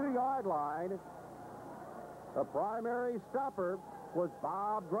inside the 2-yard line. The primary stopper was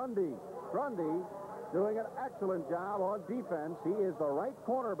Bob Grundy. Grundy doing an excellent job on defense. He is the right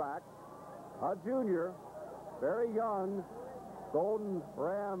cornerback, a junior, very young Golden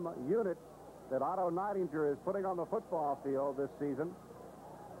Ram unit that Otto Neidinger is putting on the football field this season.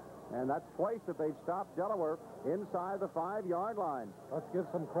 And that's twice that they've stopped Delaware inside the 5-yard line. Let's give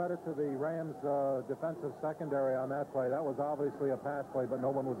some credit to the Rams' defensive secondary on that play. That was obviously a pass play, but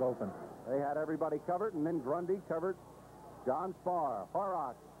no one was open. They had everybody covered, and then Grundy covered John Spar.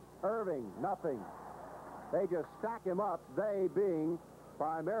 Horrocks, Irving, nothing. They just stack him up, they being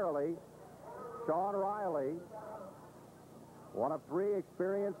primarily Sean Riley, one of 3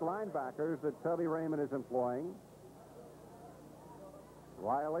 experienced linebackers that Tubby Raymond is employing.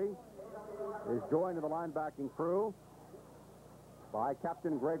 Riley is joined in the linebacking crew by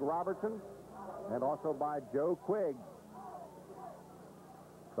Captain Greg Robertson and also by Joe Quigg.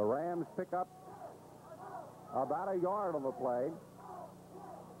 The Rams pick up about a yard on the play.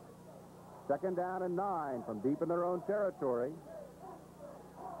 2nd down and 9 from deep in their own territory.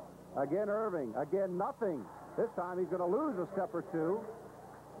 Again, Irving. Again, nothing. This time he's going to lose a step or two.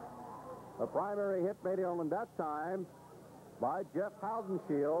 The primary hit made on that time by Jeff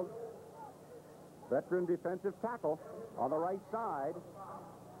Haudenschild, veteran defensive tackle on the right side.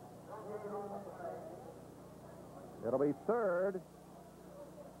 It'll be 3rd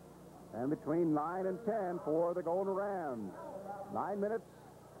and between 9 and 10 for the Golden Rams. 9 minutes,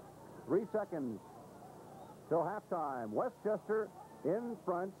 3 seconds till halftime. Westchester in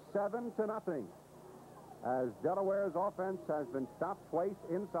front, 7-0. As Delaware's offense has been stopped twice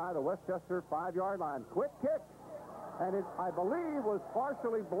inside the Westchester 5-yard line. Quick kick. And it, I believe, was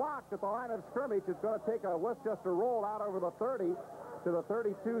partially blocked at the line of scrimmage. It's going to take a Westchester roll out over the 30 to the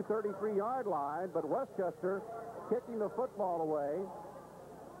 32, 33-yard line. But Westchester kicking the football away.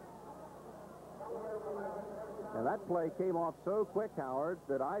 And that play came off so quick, Howard,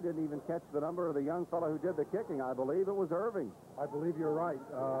 that I didn't even catch the number of the young fellow who did the kicking. I believe it was Irving. I believe you're right.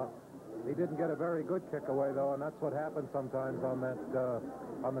 He didn't get a very good kick away, though, and that's what happens sometimes on that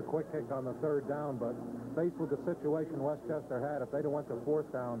on the quick kick on the 3rd down. But faced with the situation Westchester had, if they'd have went to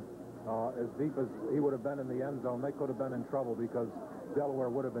 4th down as deep as he would have been in the end zone, they could have been in trouble because Delaware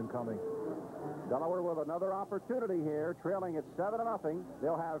would have been coming. Delaware with another opportunity here, trailing at 7-0.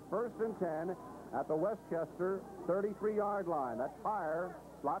 They'll have 1st and 10 at the Westchester 33-yard line. That's higher,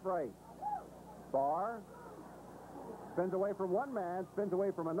 slot right. Barr spins away from one man, spins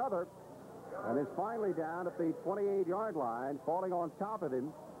away from another, and is finally down at the 28-yard line. Falling on top of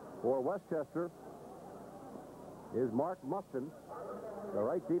him for Westchester is Mark Mustin, the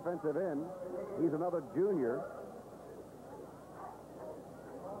right defensive end. He's another junior.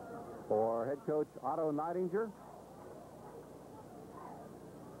 For head coach Otto Neidinger,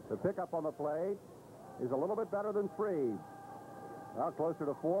 the pickup on the play is a little bit better than 3. Well, closer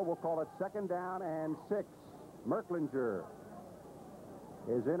to 4. We'll call it 2nd down and 6. Merklinger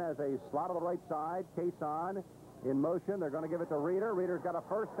is in as a slot on the right side. Cason in motion. They're going to give it to Reeder. Reeder's got a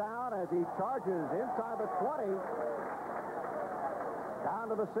 1st down as he charges inside the 20 down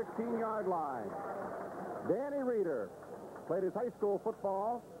to the 16-yard line. Danny Reeder played his high school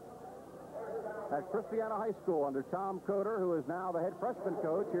football at Christiana High School under Tom Coder, who is now the head freshman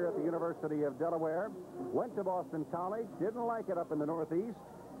coach here at the University of Delaware. Went to Boston College, didn't like it up in the Northeast,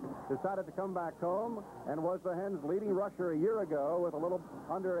 decided to come back home, and was the Hens' leading rusher a year ago with a little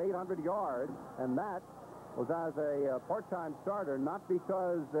under 800 yards, and that was as a part-time starter, not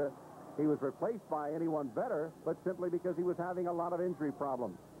because he was replaced by anyone better, but simply because he was having a lot of injury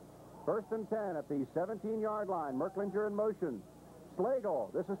problems. 1st and 10 at the 17-yard line. Merklinger in motion.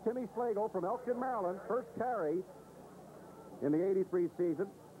 Slagle. This is Timmy Slagle from Elkton, Maryland. 1st carry in the 83 season.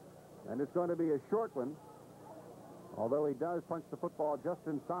 And it's going to be a short one, although he does punch the football just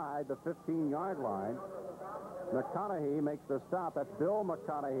inside the 15-yard line. McConaughey makes the stop. That's Bill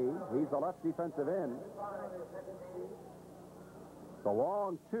McConaughey. He's the left defensive end. The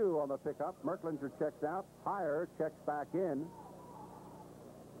long 2 on the pickup. Merklinger checks out. Higher checks back in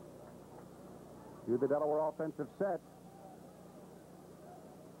to the Delaware offensive set.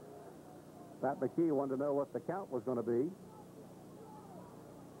 Pat McKee wanted to know what the count was going to be.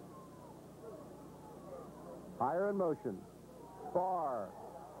 Higher in motion. Barr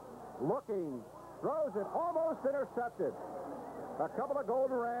looking, throws it, almost intercepted. A couple of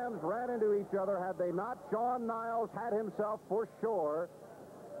Golden Rams ran into each other. Had they not, Sean Niles had himself for sure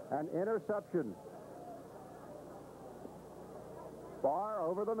an interception. Barr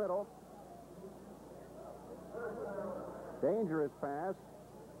over the middle. Dangerous pass.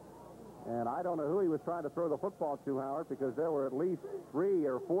 And I don't know who he was trying to throw the football to, Howard, because there were at least 3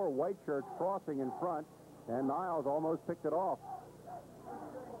 or 4 white shirts crossing in front, and Niles almost picked it off.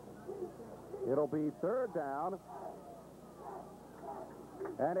 It'll be 3rd down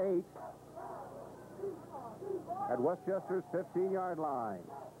and 8 at Westchester's 15-yard line.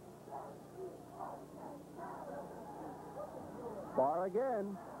 Bar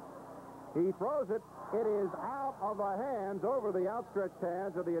again. He throws it. It is out of the hands, over the outstretched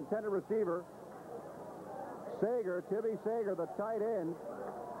hands of the intended receiver. Sager, Timmy Sager, the tight end,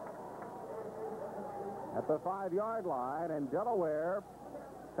 at the 5-yard line, and Delaware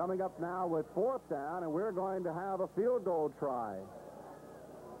coming up now with 4th down, and we're going to have a field goal try.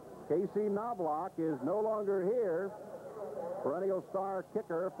 Casey Knobloch is no longer here, perennial star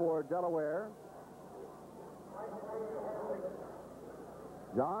kicker for Delaware.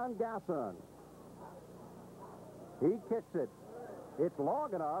 John Gasson. He kicks it. It's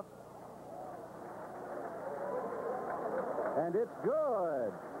long enough. And it's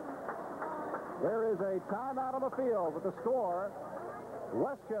good. There is a timeout on the field with the score,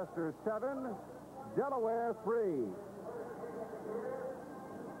 Westchester 7, Delaware 3.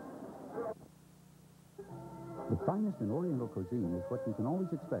 The finest in Oriental cuisine is what you can always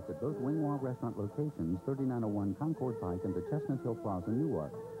expect at both Wing Wah restaurant locations, 3901 Concord Pike and the Chestnut Hill Plaza,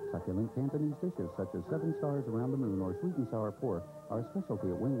 Newark. Succulent Cantonese dishes such as 7 Stars Around the Moon or Sweet and Sour Pork are a specialty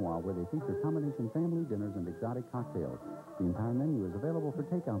at Wing Wah, where they feature combination family dinners and exotic cocktails. The entire menu is available for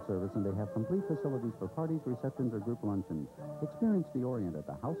takeout service, and they have complete facilities for parties, receptions, or group luncheons. Experience the Orient at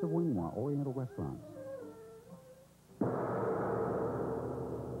the House of Wing Wah Oriental Restaurants.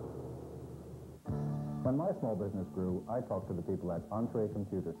 When my small business grew, I talked to the people at Entree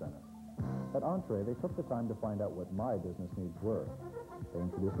Computer Center. At Entree, they took the time to find out what my business needs were. They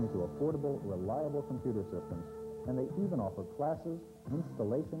introduced me to affordable, reliable computer systems, and they even offer classes,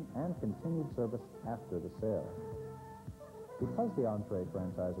 installation, and continued service after the sale. Because the Entree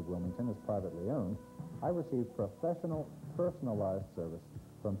franchise of Wilmington is privately owned, I received professional, personalized service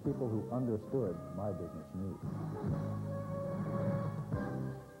from people who understood my business needs.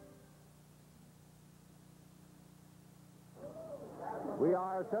 We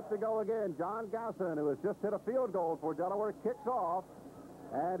are set to go again. John Gasson, who has just hit a field goal for Delaware, kicks off,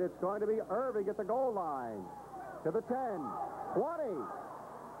 and it's going to be Irving at the goal line. To the 10, 20,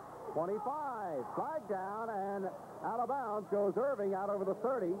 25, flag down, and out of bounds goes Irving out over the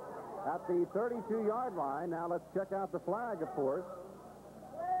 30 at the 32-yard line. Now let's check out the flag, of course.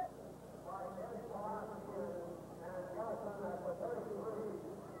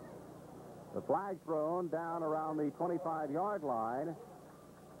 The flag thrown down around the 25-yard line.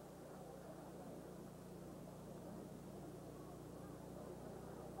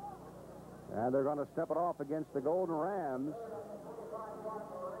 And they're going to step it off against the Golden Rams.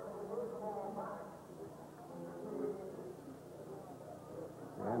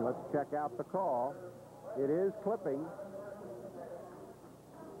 And let's check out the call. It is clipping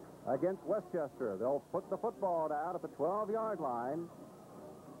against Westchester. They'll put the football down at the 12-yard line.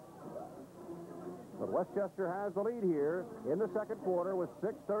 But Westchester has the lead here in the second quarter with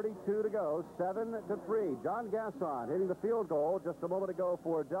 6:32 to go, 7-3. John Gasson hitting the field goal just a moment ago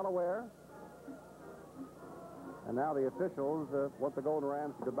for Delaware. And now the officials want the Golden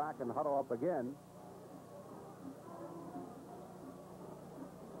Rams to go back and huddle up again.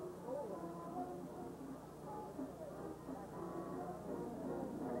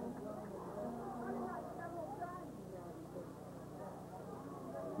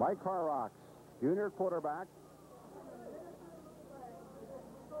 Mike Horrocks, junior quarterback.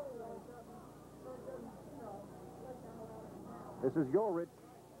 This is Ulrich.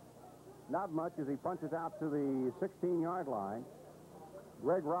 Not much as he punches out to the 16-yard line.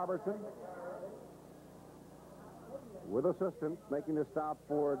 Greg Robertson with assistance making the stop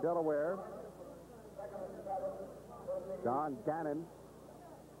for Delaware. John Gannon,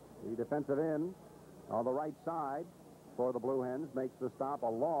 the defensive end on the right side for the Blue Hens, makes the stop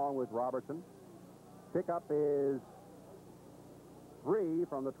along with Robertson. Pickup is 3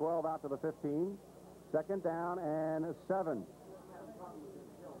 from the 12 out to the 15. Second down and 7.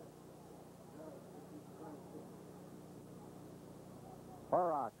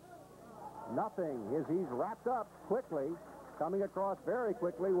 Horrocks, nothing as he's wrapped up quickly. Coming across very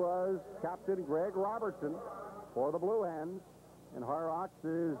quickly was Captain Greg Robertson for the Blue Hens. And Horrocks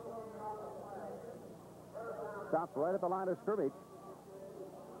is stopped right at the line of scrimmage.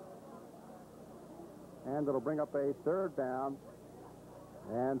 And it'll bring up a 3rd down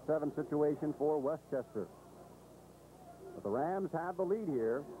and 7 situation for Westchester. But the Rams have the lead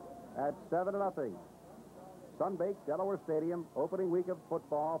here at 7-0. Sunbaked Delaware Stadium, opening week of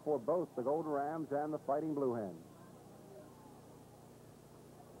football for both the Golden Rams and the Fighting Blue Hens.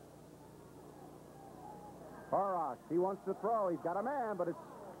 Horrocks, he wants to throw. He's got a man, but it's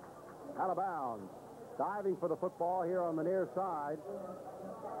out of bounds. Diving for the football here on the near side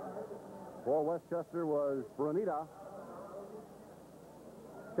for Westchester was Brunita.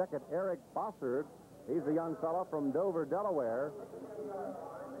 Check it, Eric Bossard, He's a young fellow from Dover, Delaware.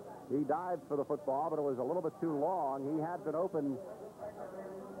 He dived for the football, but it was a little bit too long. He had been open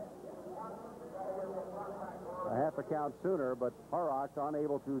a half a count sooner, but Horrocks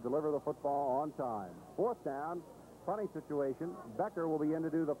unable to deliver the football on time. Fourth down, punting situation. Becker will be in to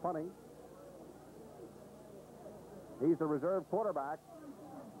do the punting. He's the reserve quarterback.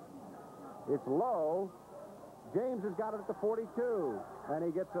 It's low. James has got it at the 42, and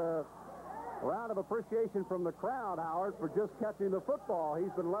he gets a round of appreciation from the crowd, Howard, for just catching the football.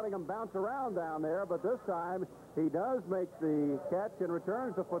 He's been letting him bounce around down there, but this time he does make the catch and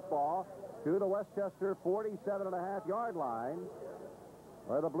returns the football to the Westchester 47.5-yard line,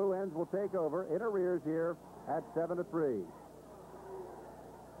 where the Blue Hens will take over in arrears here at 7-3.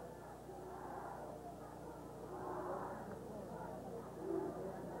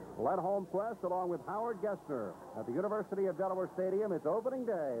 Led home quest along with Howard Gessner at the University of Delaware Stadium. It's opening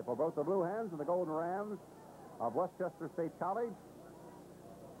day for both the Blue Hens and the Golden Rams of Westchester State College.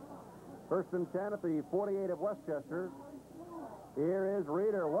 First and 10 at the 48 of Westchester. Here is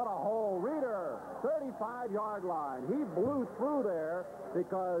Reeder. What a hole. Reeder, 35-yard line. He blew through there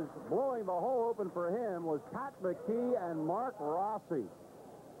because blowing the hole open for him was Pat McKee and Mark Rossi.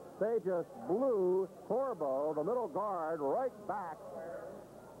 They just blew Corbo, the middle guard, right back.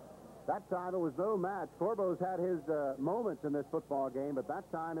 That time it was no match. Corbo's had his moments in this football game, but that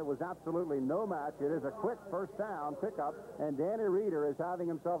time it was absolutely no match. It is a quick first down pickup, and Danny Reeder is having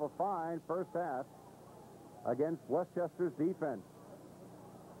himself a fine first half against Westchester's defense.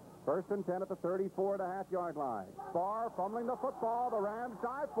 First and 10 at the 34.5-yard line. Spar fumbling the football. The Rams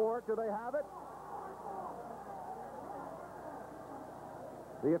dive for it. Do they have it?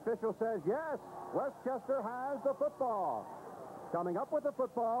 The official says yes. Westchester has the football. Coming up with the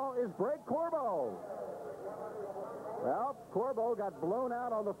football is Greg Corbo. Well, Corbo got blown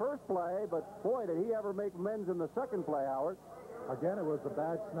out on the first play, but boy, did he ever make amends in the second play, Howard. Again, it was a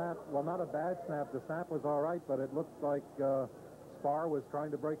bad snap. Well, not a bad snap. The snap was all right, but it looked like Spar was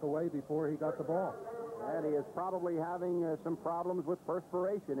trying to break away before he got the ball. And he is probably having some problems with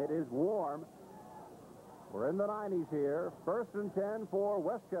perspiration. It is warm. We're in the 90s here. First and 10 for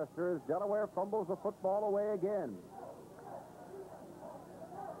Westchester as Delaware fumbles the football away again.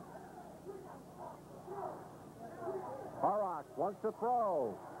 Horrocks wants to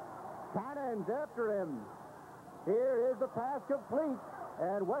throw. Cannon's after him. Here is the pass complete.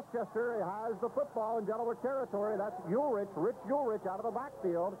 And Westchester has the football in Delaware territory. That's Ulrich, Rich Ulrich, out of the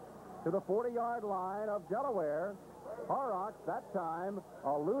backfield to the 40-yard line of Delaware. Horrocks, that time,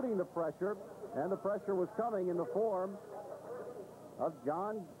 eluding the pressure. And the pressure was coming in the form of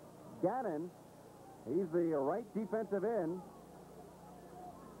John Gannon. He's the right defensive end.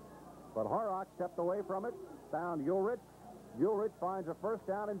 But Horrocks stepped away from it. Found Ulrich. Ulrich finds a first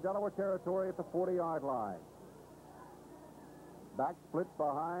down in Delaware territory at the 40-yard line. Back split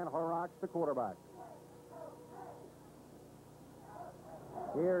behind Horrocks, the quarterback.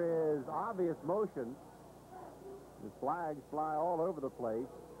 Here is obvious motion. The flags fly all over the place.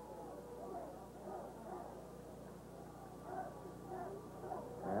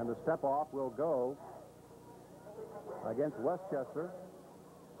 And the step off will go against Westchester.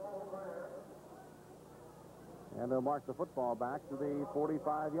 And they'll mark the football back to the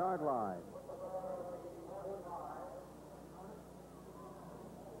 45-yard line.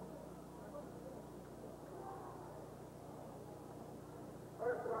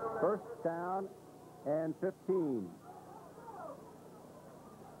 First down and 15.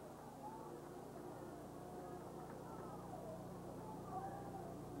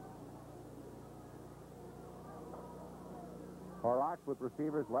 Horrocks with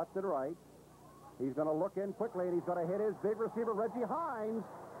receivers left and right. He's going to look in quickly, and he's going to hit his big receiver, Reggie Hines.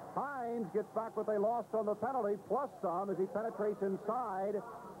 Hines gets back what they lost on the penalty, plus some, as he penetrates inside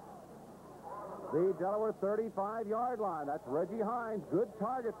the Delaware 35-yard line. That's Reggie Hines. Good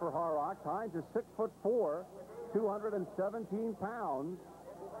target for Horrocks. Hines is 6'4", 217 pounds.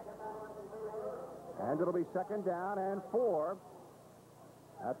 And it'll be second down and 4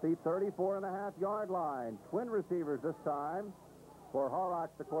 at the 34.5-yard line. Twin receivers this time for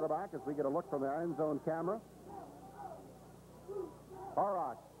Horrocks, the quarterback, as we get a look from their end zone camera.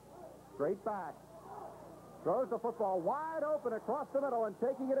 Horrocks, straight back. Throws the football wide open across the middle and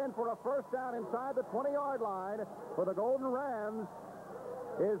taking it in for a first down inside the 20-yard line for the Golden Rams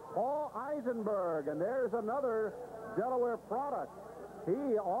is Paul Eisenberg. And there's another Delaware product.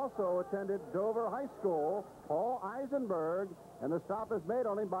 He also attended Dover High School. Paul Eisenberg, and the stop is made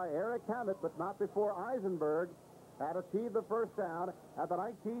on him by Eric Hammett, but not before Eisenberg had achieved the first down at the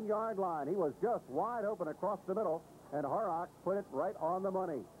 19-yard line. He was just wide open across the middle, and Horrocks put it right on the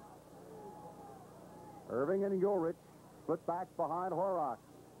money. Irving and Ulrich split back behind Horrocks.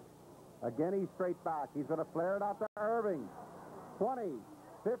 Again, he's straight back. He's going to flare it out to Irving. 20,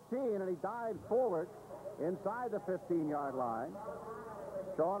 15, and he dives forward inside the 15-yard line.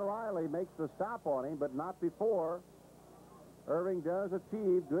 Sean Riley makes the stop on him, but not before. Irving does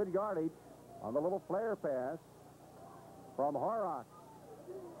achieve good yardage on the little flare pass from Horrocks.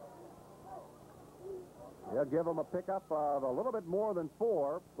 They'll give him a pickup of a little bit more than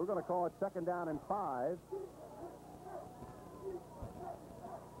 4. We're going to call it 2nd down and 5.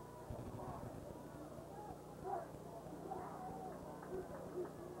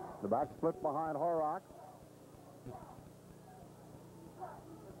 The back split behind Horrocks.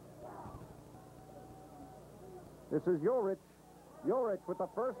 This is Ulrich. Ulrich with the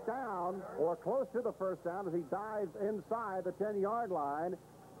first down, or close to the first down, as he dives inside the 10-yard line.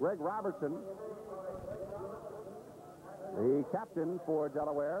 Greg Robertson, the captain for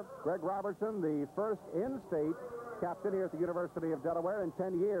Delaware. Greg Robertson, the first in-state captain here at the University of Delaware in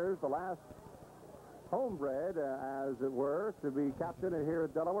 10 years. The last homebred, as it were, to be captain here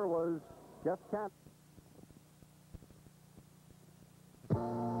at Delaware was Jeff Cannon.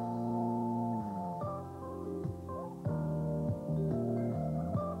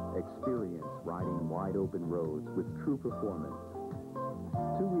 Experience riding wide-open roads with true performance.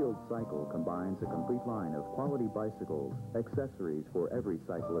 Two-wheeled Cycle combines a complete line of quality bicycles, accessories for every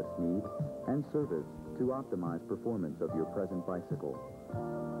cyclist's need, and service to optimize performance of your present bicycle.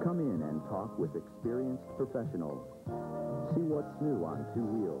 Come in and talk with experienced professionals. See what's new on two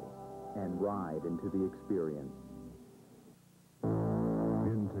wheels and ride into the experience.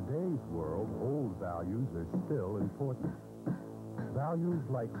 In today's world, old values are still important. Values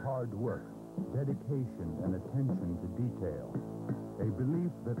like hard work, dedication, and attention to detail. A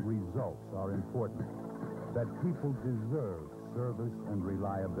belief that results are important, that people deserve service and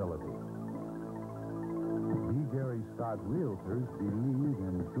reliability. B. Gary Scott Realtors believe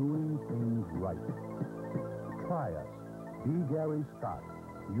in doing things right. Try us. B. Gary Scott,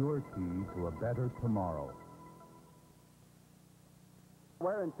 your key to a better tomorrow.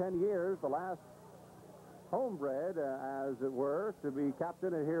 Where in 10 years, the last homebred, as it were, to be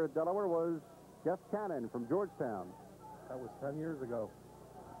captain here at Delaware was Jeff Cannon from Georgetown. That was 10 years ago.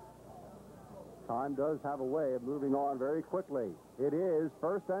 Time does have a way of moving on very quickly. It is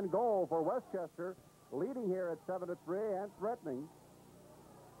 1st and goal for Westchester, leading here at 7-3 and threatening.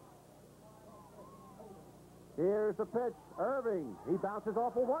 Here's the pitch. Irving. He bounces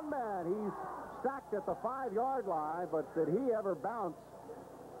off of one man. He's stacked at the 5-yard line, but did he ever bounce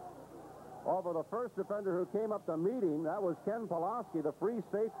off of the first defender who came up to meet him? That was Ken Pulaski, the free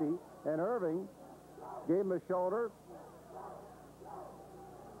safety, and Irving gave him a shoulder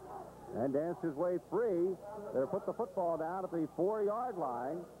and danced his way free. They'll put the football down at the 4-yard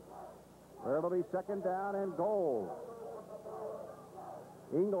line, where it'll be 2nd down and goal.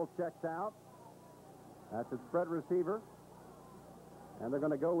 Ingle checks out. That's a spread receiver. And they're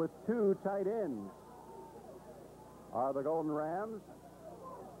going to go with 2 tight ends. Are the Golden Rams.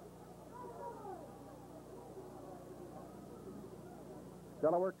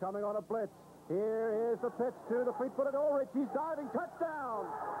 Delaware coming on a blitz. Here is the pitch to the fleet-footed Ulrich. He's diving. Touchdown!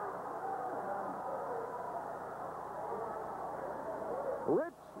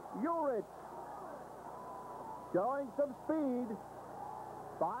 Rich Ulrich showing some speed.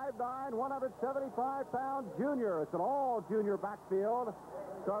 5'9", 175-pound junior. It's an all-junior backfield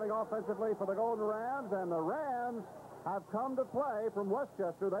starting offensively for the Golden Rams, and the Rams have come to play from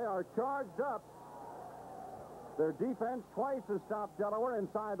Westchester. They are charged up. Their defense twice has stopped Delaware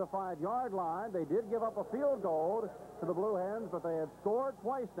inside the 5-yard line. They did give up a field goal to the Blue Hens, but they have scored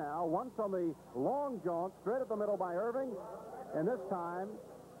twice now. Once on the long jaunt, straight at the middle by Irving, and this time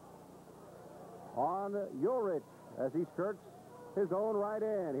on Ulrich as he skirts his own right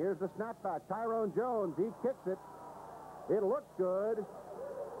end. Here's the snapback. Tyrone Jones, he kicks it. It looks good.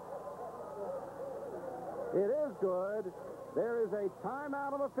 It is good. There is a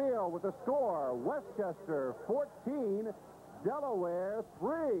timeout on the field with the score. Westchester 14, Delaware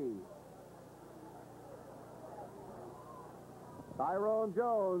 3. Tyrone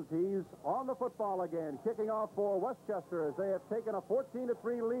Jones, he's on the football again, kicking off for Westchester as they have taken a 14-3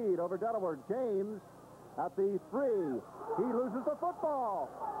 lead over Delaware. James at the 3. He loses the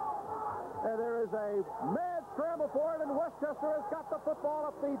football. And there is a mad scramble for it, and Westchester has got the football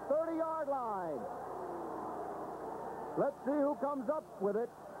up the 30-yard line. Let's see who comes up with it.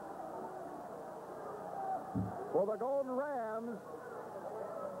 For the Golden Rams,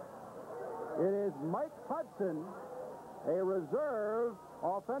 it is Mike Hudson, a reserve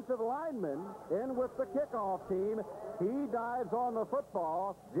offensive lineman in with the kickoff team. He dives on the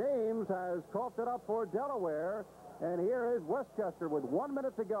football. James has coughed it up for Delaware. And here is Westchester with 1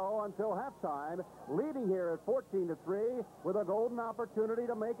 minute to go until halftime, leading here at 14-3 with a golden opportunity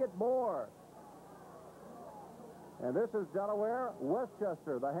to make it more. And this is Delaware,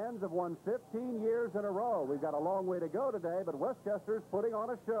 Westchester. The Hens have won 15 years in a row. We've got a long way to go today, but Westchester's putting on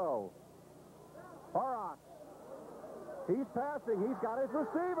a show. Horrocks. He's passing. He's got his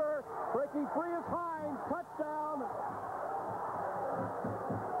receiver. Breaking free is Hines. Touchdown.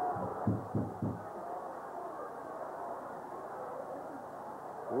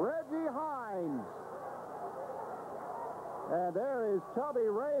 Reggie Hines. And there is Tubby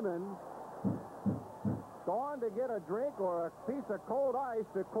Raymond gone to get a drink or a piece of cold ice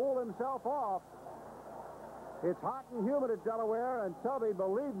to cool himself off. It's hot and humid at Delaware, and Tubby,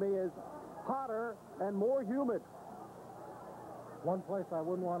 believe me, is hotter and more humid. One place I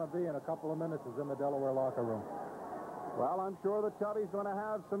wouldn't want to be in a couple of minutes is in the Delaware locker room. Well, I'm sure that Tubby's going to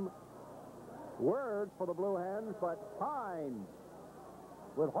have some words for the Blue Hens, but Hines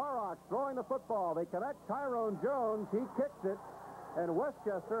with Horrocks throwing the football. They connect Tyrone Jones. He kicks it, and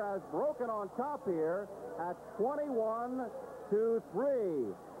Westchester has broken on top here at 21-3.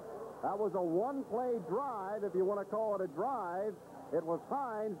 That was a one-play drive, if you want to call it a drive. It was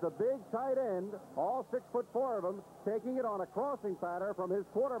Hines, the big tight end, all 6'4" of them, taking it on a crossing pattern from his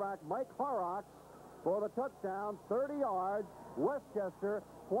quarterback, Mike Horrocks, for the touchdown, 30 yards. Westchester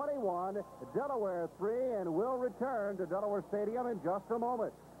 21, Delaware 3, and we'll return to Delaware Stadium in just a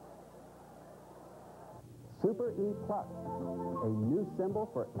moment. Super E Plus, a new symbol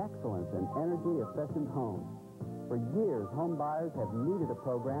for excellence in energy-efficient homes. For years, home buyers have needed a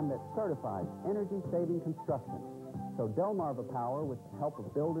program that certifies energy-saving construction. So Delmarva Power, with the help of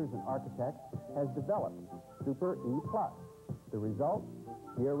builders and architects, has developed Super E Plus. The result?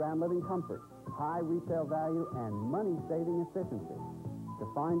 Year-round living comfort, high retail value, and money-saving efficiency. To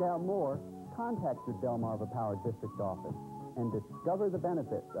find out more, contact your Delmarva Power District office and discover the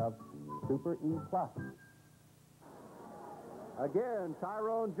benefits of Super E Plus. Again,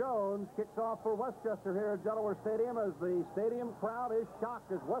 Tyrone Jones kicks off for Westchester here at Delaware Stadium as the stadium crowd is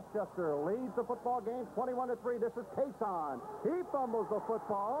shocked as Westchester leads the football game 21-3. This is Cason. He fumbles the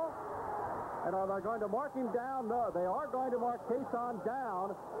football. And are they going to mark him down? No, they are going to mark Cason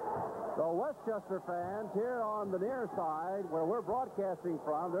down. The Westchester fans here on the near side, where we're broadcasting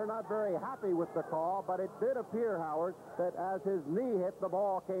from, they're not very happy with the call, but it did appear, Howard, that as his knee hit, the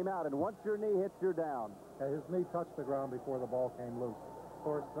ball came out. And once your knee hits, you're down. Yeah, his knee touched the ground before the ball came loose. Of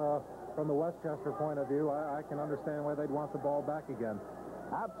course, from the Westchester point of view, I can understand why they'd want the ball back again.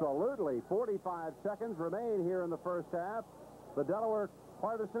 Absolutely. 45 seconds remain here in the first half. The Delaware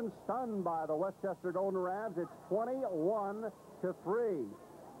Partisans stunned by the Westchester Golden Ravs. It's 21-3.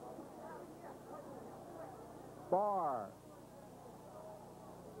 Barr.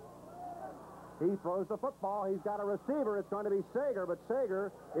 He throws the football. He's got a receiver. It's going to be Sager, but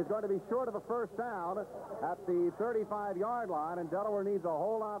Sager is going to be short of a first down at the 35-yard line, and Delaware needs a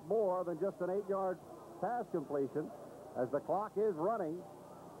whole lot more than just an 8-yard pass completion as the clock is running.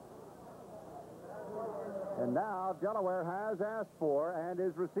 And now Delaware has asked for and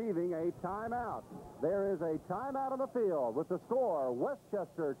is receiving a timeout. There is a timeout on the field with the score,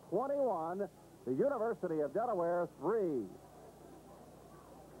 Westchester 21, the University of Delaware 3.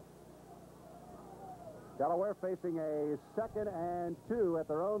 Delaware facing a 2nd and 2 at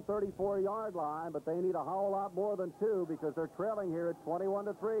their own 34-yard line, but they need a whole lot more than 2 because they're trailing here at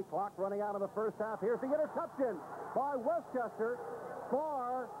 21-3. Clock running out in the first half. Here's the interception by Westchester.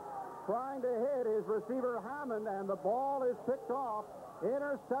 Barr trying to hit his receiver Hammond, and the ball is picked off,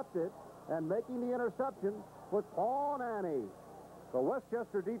 intercepted, and making the interception was Paul Nanny. The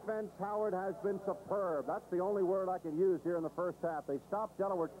Westchester defense, Howard, has been superb. That's the only word I can use here in the first half. They've stopped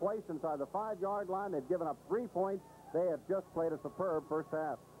Delaware twice inside the 5-yard line. They've given up 3 points. They have just played a superb first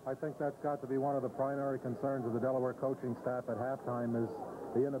half. I think that's got to be one of the primary concerns of the Delaware coaching staff at halftime is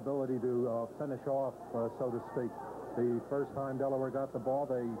the inability to finish off, so to speak. The first time Delaware got the ball,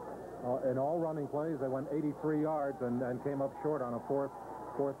 they, in all running plays, they went 83 yards and came up short on a fourth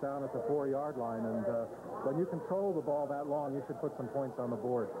down at the 4-yard line. And when you control the ball that long, you should put some points on the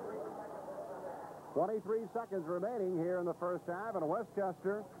board. 23 seconds remaining here in the first half, and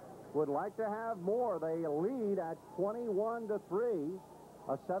Westchester would like to have more. They lead at 21-3.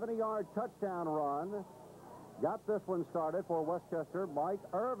 A 70-yard touchdown run. Got this one started for Westchester. Mike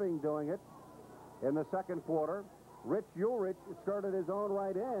Irving doing it in the second quarter. Rich Ulrich skirted his own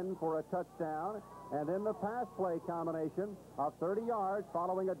right end for a touchdown. And then the pass play combination of 30 yards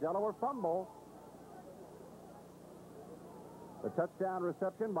following a Delaware fumble. The touchdown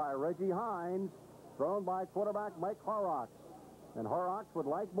reception by Reggie Hines, thrown by quarterback Mike Horrocks. And Horrocks would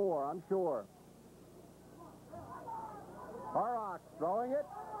like more, I'm sure. Horrocks throwing it,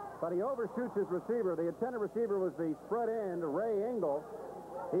 but he overshoots his receiver. The intended receiver was the spread end, Ray Engel.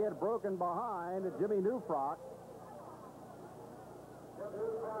 He had broken behind Jimmy Newfrock.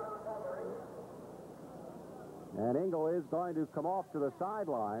 And Engel is going to come off to the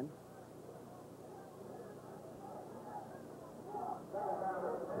sideline.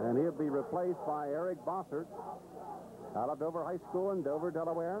 And he'll be replaced by Eric Bossert out of Dover High School in Dover,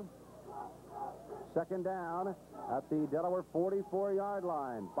 Delaware. Second down at the Delaware 44-yard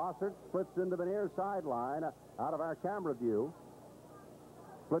line. Bossert splits into the near sideline out of our camera view.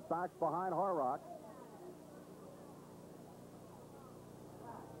 Split backs behind Horrocks.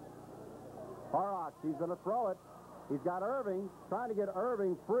 Horrocks, he's going to throw it. He's got Irving, trying to get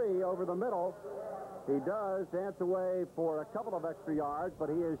Irving free over the middle. He does dance away for a couple of extra yards, but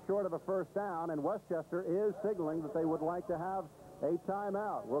he is short of a first down, and Westchester is signaling that they would like to have a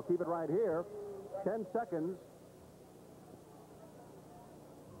timeout. We'll keep it right here. 10 seconds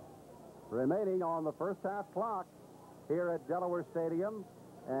remaining on the first half clock here at Delaware Stadium,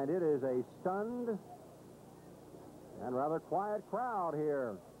 and it is a stunned and rather quiet crowd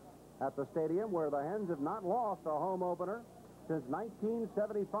here at the stadium, where the Hens have not lost a home opener since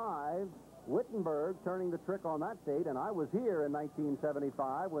 1975. Wittenberg turning the trick on that date, and I was here in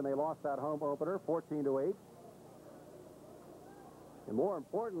 1975 when they lost that home opener 14-8. And more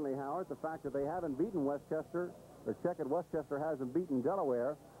importantly, Howard, the fact that they haven't beaten Westchester, or Checkett Westchester hasn't beaten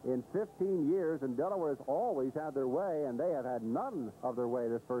Delaware in 15 years, and Delaware has always had their way, and they have had none of their way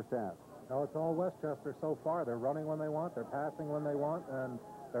this first half. No, it's all Westchester so far. They're running when they want, they're passing when they want, and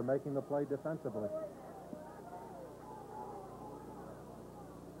they're making the play defensively.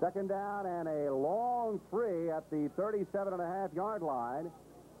 Second down and a long three at the 37.5-yard line.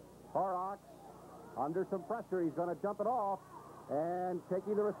 Horrocks under some pressure. He's going to dump it off. And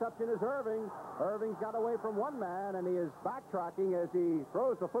taking the reception is Irving. Irving's got away from one man, and he is backtracking as he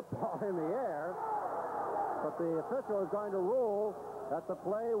throws the football in the air. But the official is going to rule that the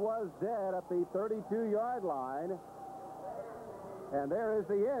play was dead at the 32-yard line. And there is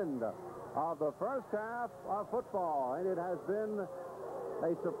the end of the first half of football. And it has been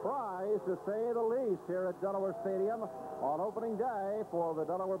a surprise, to say the least, here at Delaware Stadium on opening day for the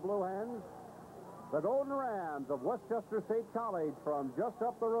Delaware Blue Hens. The Golden Rams of Westchester State College, from just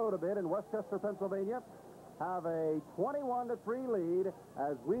up the road a bit in Westchester, Pennsylvania, have a 21-3 lead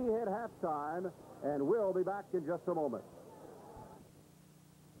as we hit halftime, and we'll be back in just a moment.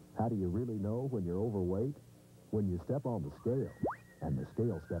 How do you really know when you're overweight? When you step on the scale, and the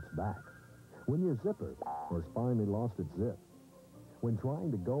scale steps back. When your zipper has finally lost its zip. When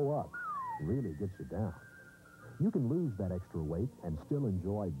trying to go up really gets you down. You can lose that extra weight and still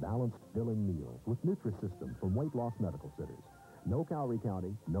enjoy balanced, filling meals with Nutrisystem from Weight Loss Medical Centers. No calorie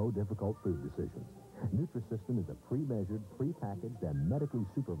counting, no difficult food decisions. Nutrisystem is a pre-measured, pre-packaged, and medically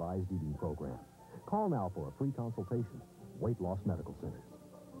supervised eating program. Call now for a free consultation. Weight Loss Medical Centers.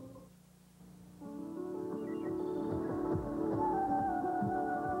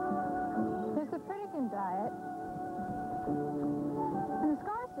 There's the Pritikin diet and the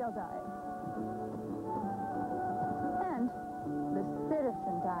Scarsdale diet. The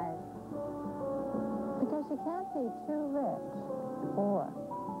citizen diet. Because you can't be too rich or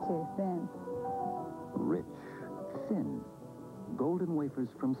too thin. Rich, thin. Golden wafers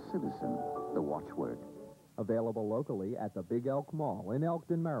from Citizen, the watchword. Available locally at the Big Elk Mall in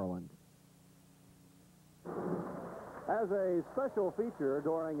Elkton, Maryland. As a special feature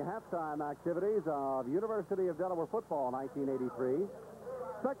during halftime activities of University of Delaware football 1983,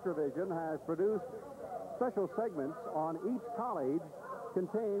 Spectravision has produced special segments on each college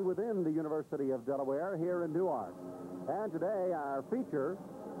contained within the University of Delaware here in Newark. And today our feature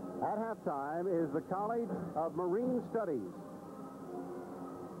at halftime is the College of Marine Studies.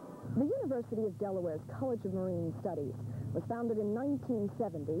 The University of Delaware's College of Marine Studies was founded in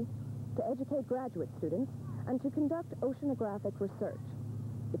 1970 to educate graduate students and to conduct oceanographic research.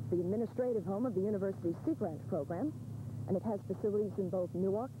 It's the administrative home of the university's Sea Grant program, and it has facilities in both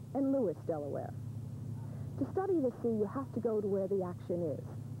Newark and Lewis, Delaware. To study the sea, you have to go to where the action is.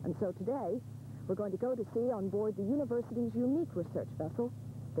 And so today, we're going to go to sea on board the university's unique research vessel,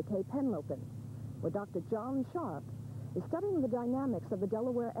 the Cape Henlopen, where Dr. John Sharp is studying the dynamics of the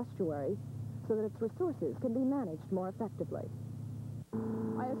Delaware estuary so that its resources can be managed more effectively.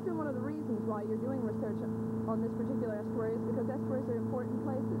 I assume one of the reasons why you're doing research on this particular estuary is because estuaries are important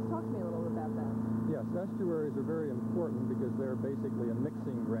places. Talk to me a little bit about that. Yes, estuaries are very important because they're basically a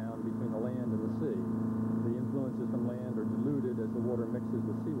mixing ground between the land and the sea. The influences from land are diluted water mixes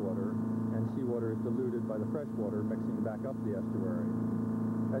with seawater, and seawater is diluted by the fresh water mixing back up the estuary.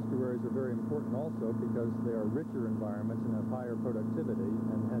 Estuaries are very important also because they are richer environments and have higher productivity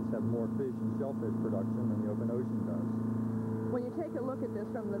and hence have more fish and shellfish production than the open ocean does. When you take a look at this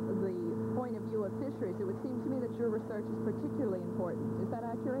from the point of view of fisheries, it would seem to me that your research is particularly important. Is that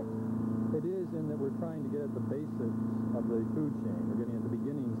accurate? It is, in that we're trying to get at the basics of the food chain. We're getting at the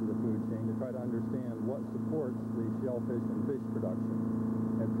beginnings of the food chain to try to understand what supports the shellfish and fish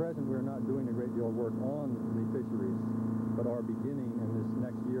production. At present, we're not doing a great deal of work on the fisheries, but are beginning in this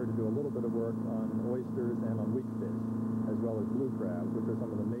next year to do a little bit of work on oysters and on weak fish, as well as blue crabs, which are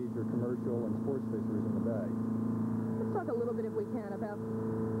some of the major commercial and sports fisheries in the bay. Let's talk a little bit, if we can, about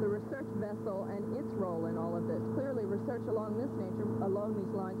the research vessel and its role in all of this. Clearly, research along these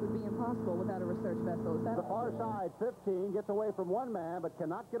lines would be impossible without a research vessel. Is that the far side, 15, gets away from one man, but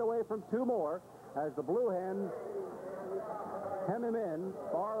cannot get away from two more as the Blue Hens hem him in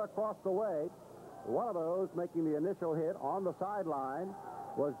far across the way. One of those making the initial hit on the sideline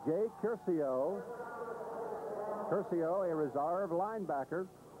was Jay Curcio. Curcio, a reserve linebacker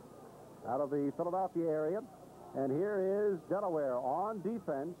out of the Philadelphia area. And here is Delaware on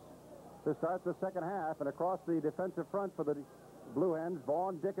defense to start the second half. And across the defensive front for the Blue Hens,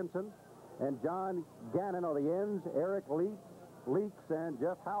 Vaughn Dickinson and John Gannon are the ends. Eric Leaks and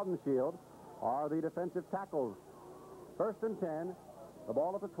Jeff Howdenshield are the defensive tackles. First and 10, the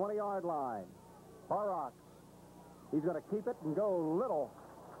ball at the 20-yard line. Horrocks, he's going to keep it and go little.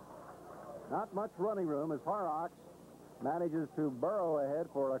 Not much running room as Horrocks manages to burrow ahead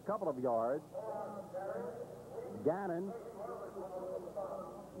for a couple of yards. Gannon,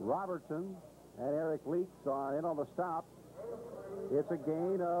 Robertson, and Eric Leaks are in on the stop. It's a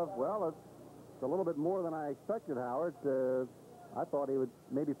gain of, well, it's a little bit more than I expected, Howard. I thought he would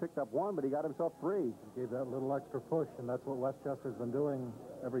maybe picked up one, but he got himself three. He gave that little extra push, and that's what Westchester's been doing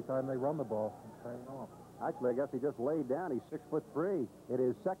every time they run the ball. Actually, I guess he just laid down. He's 6'3". It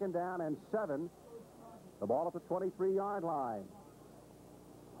is second down and 7. The ball at the 23-yard line.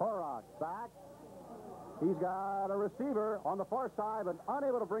 Horrocks back. He's got a receiver on the far side, but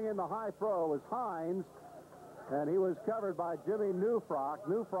unable to bring in the high throw was Hines, and he was covered by Jimmy Newfrock.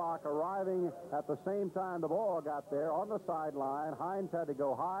 Newfrock arriving at the same time the ball got there on the sideline. Hines had to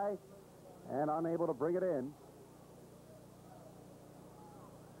go high and unable to bring it in.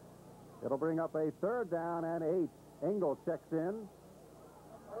 It'll bring up a third down and 8. Engel checks in,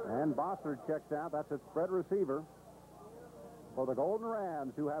 and Bossard checks out. That's a spread receiver for the Golden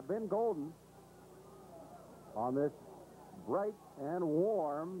Rams, who have been golden on this bright and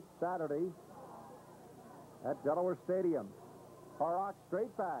warm Saturday at Delaware Stadium. Horrocks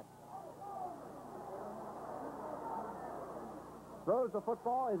straight back. Throws the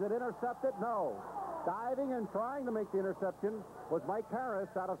football. Is it intercepted? No. Diving and trying to make the interception was Mike Harris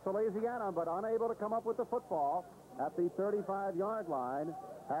out of Salesiana, but unable to come up with the football at the 35-yard line.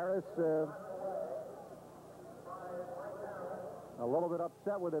 Harris a little bit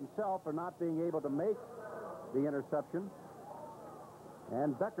upset with himself for not being able to make the interception.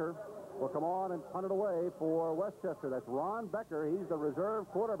 And Becker will come on and punt it away for Westchester. That's Ron Becker. He's the reserve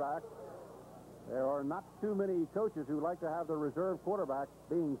quarterback. There are not too many coaches who like to have the reserve quarterback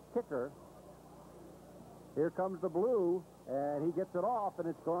being kicker. Here comes the blue, and he gets it off, and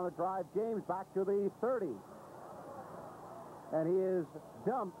it's going to drive James back to the 30. And he is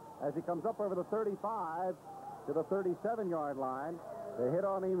dumped as he comes up over the 35 to the 37-yard line. The hit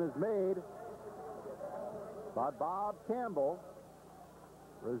on him is made by Bob Campbell,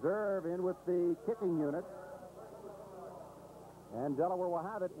 reserve in with the kicking unit. And Delaware will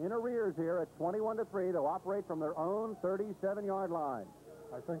have it in arrears here at 21-3. They'll operate from their own 37-yard line.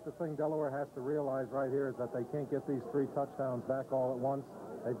 I think the thing Delaware has to realize right here is that they can't get these 3 touchdowns back all at once.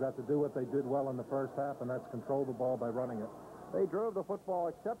 They've got to do what they did well in the first half, and that's control the ball by running it. They drove the football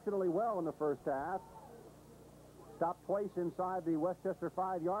exceptionally well in the first half. Stopped twice inside the Westchester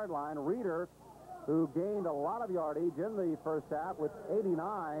 5-yard line. Reeder, who gained a lot of yardage in the first half with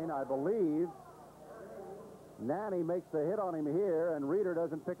 89, I believe. Nanny makes the hit on him here, and Reeder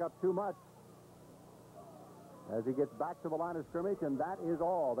doesn't pick up too much as he gets back to the line of scrimmage, and that is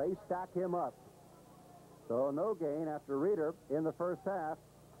all. They stack him up. So no gain after Reeder in the first half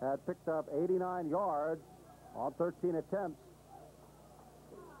had picked up 89 yards on 13 attempts.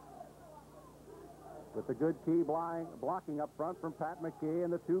 With the good key blocking up front from Pat McKee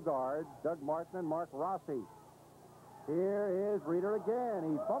and the 2 guards, Doug Martin and Mark Rossi. Here is Reeder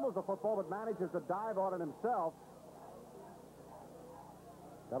again. He fumbles the football but manages to dive on it himself.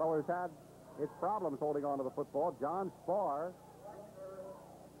 Delaware's had its problems holding on to the football. John Spar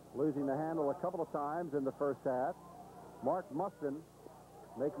losing the handle a couple of times in the first half. Mark Mustin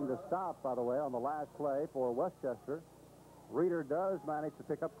making the stop, by the way, on the last play for Westchester. Reeder does manage to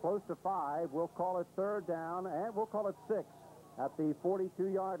pick up close to 5. We'll call it third down, and we'll call it 6 at the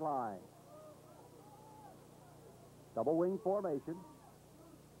 42-yard line. Double wing formation.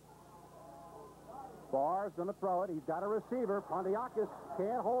 Barr's going to throw it. He's got a receiver. Pontiakis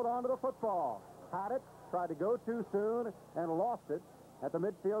can't hold on to the football. Had it, tried to go too soon, and lost it at the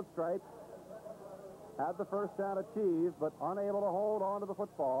midfield stripe. Had the first down achieved, but unable to hold on to the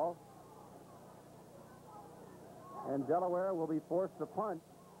football. And Delaware will be forced to punt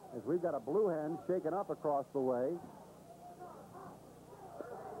as we've got a blue hen shaken up across the way.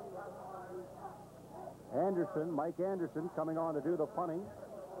 Anderson, Mike Anderson, coming on to do the punting.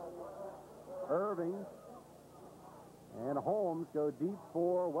 Irving and Holmes go deep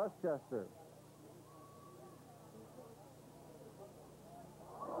for Westchester.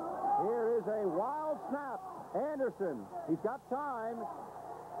 Here is a wild snap. Anderson, he's got time.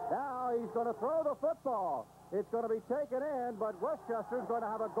 Now he's going to throw the football. It's going to be taken in, but Westchester's going to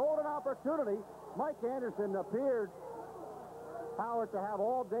have a golden opportunity. Mike Anderson appeared, Howard, to have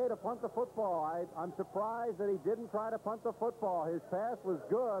all day to punt the football. I'm surprised that he didn't try to punt the football. His pass was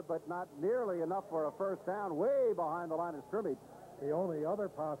good, but not nearly enough for a first down, way behind the line of scrimmage. The only other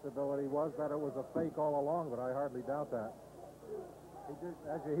possibility was that it was a fake all along, but I hardly doubt that.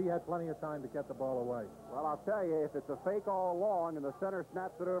 He had plenty of time to get the ball away. Well, I'll tell you, if it's a fake all along and the center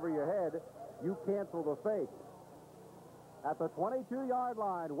snaps it over your head, you cancel the fake. At the 22-yard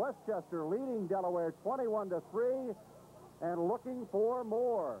line, Westchester leading Delaware 21-3 and looking for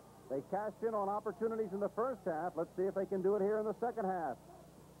more. They cashed in on opportunities in the first half. Let's see if they can do it here in the second half.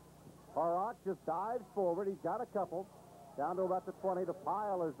 Harrock just dives forward. He's got a couple. Down to about the 20. The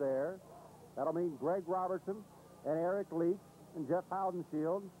pile is there. That'll mean Greg Robertson and Eric Leach and Jeff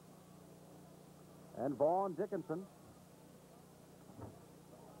Howdenshield and Vaughn Dickinson.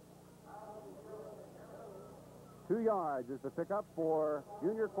 2 yards is the pickup for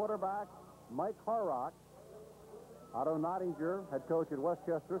junior quarterback Mike Harrock. Otto Nottinger, head coach at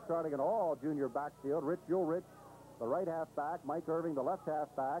Westchester, starting an all-junior backfield. Rich Ulrich, the right halfback. Mike Irving, the left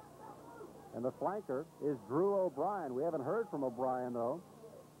halfback. And the flanker is Drew O'Brien. We haven't heard from O'Brien, though.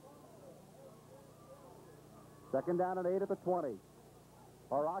 Second down and 8 at the 20.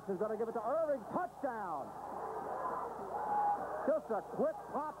 Harrock is going to give it to Irving. Touchdown! Just a quick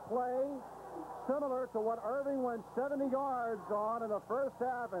pop play, similar to what Irving went 70 yards on in the first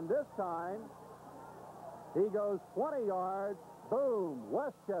half, and this time he goes 20 yards. Boom!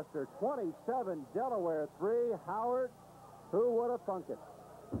 Westchester 27, Delaware 3. Howard, who would have thunk it?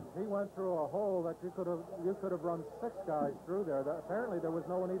 He went through a hole that you could have run 6 guys through there. Apparently there was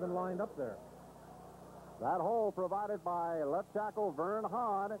no one even lined up there. That hole provided by left tackle Vern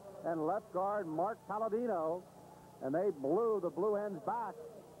Hahn and left guard Mark Palladino. And they blew the Blue Hens back,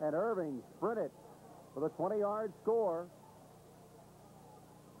 and Irving sprinted for the 20-yard score.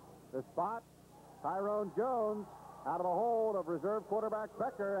 The spot, Tyrone Jones out of the hold of reserve quarterback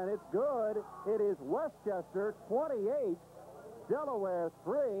Becker, and it's good. It is Westchester 28, Delaware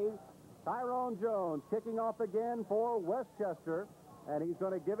 3. Tyrone Jones kicking off again for Westchester. And he's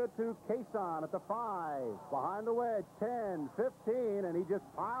going to give it to Cason at the 5. Behind the wedge, 10, 15, and he just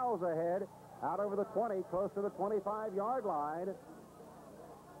piles ahead out over the 20, close to the 25-yard line.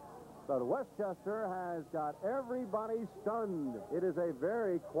 But Westchester has got everybody stunned. It is a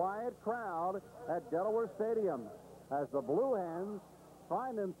very quiet crowd at Delaware Stadium as the Blue Hens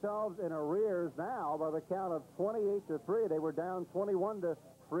find themselves in arrears now by the count of 28-3. They were down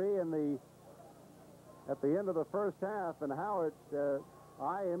 21-3 at the end of the first half, and Howard,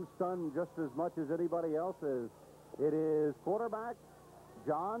 I am stunned just as much as anybody else is. It is quarterback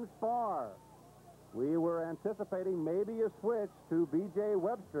John Spar. We were anticipating maybe a switch to B.J.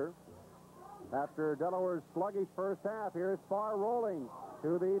 Webster after Delaware's sluggish first half. Here is Spar rolling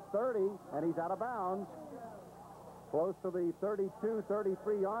to the 30, and he's out of bounds, close to the 32,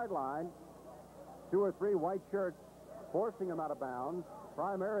 33-yard line. 2 or 3 white shirts forcing him out of bounds.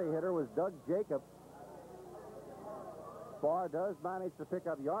 Primary hitter was Doug Jacobs. Spar does manage to pick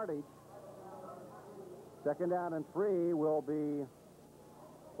up yardage. Second down and 3 will be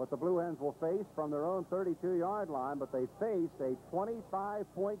what the Blue Hens will face from their own 32-yard line, but they face a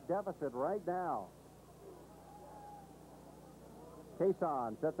 25-point deficit right now.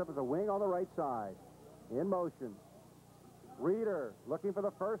 Cason sets up as a wing on the right side. In motion. Reeder looking for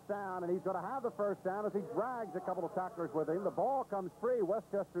the first down, and he's going to have the first down as he drags a couple of tacklers with him. The ball comes free.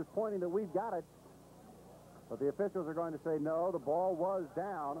 Westchester's pointing that we've got it. But the officials are going to say no, the ball was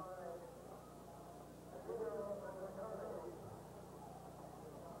down.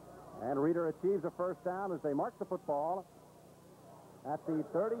 And Reeder achieves a first down as they mark the football at the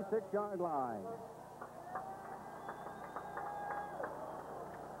 36-yard line.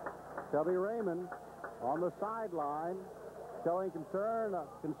 Chubby Raymond on the sideline, showing concern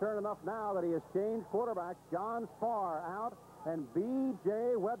enough now that he has changed quarterbacks. John Spar out, and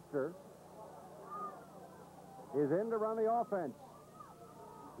B.J. Webster is in to run the offense.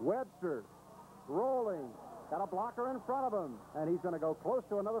 Webster rolling, got a blocker in front of him, and he's going to go close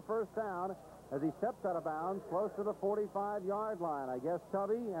to another first down as he steps out of bounds close to the 45-yard line. I guess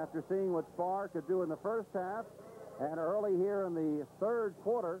Tubby, after seeing what Spar could do in the first half and early here in the third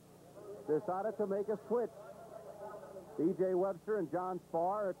quarter, decided to make a switch. B.J. Webster and John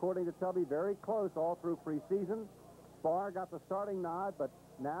Spar, according to Tubby, very close all through preseason. Spar got the starting nod, but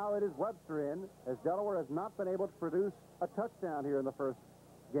now it is Webster in, as Delaware has not been able to produce a touchdown here in the first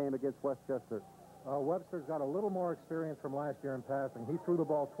game against Westchester. Webster's got a little more experience from last year in passing. He threw the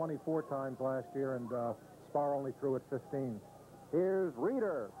ball 24 times last year, and Spar only threw it 15. Here's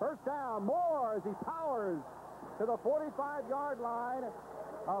Reeder. First down, Moore, as he powers to the 45-yard line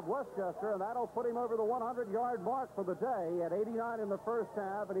of Westchester, and that'll put him over the 100-yard mark for the day at 89 in the first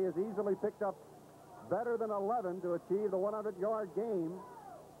half, and he has easily picked up better than 11 to achieve the 100-yard game.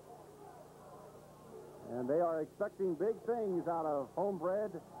 And they are expecting big things out of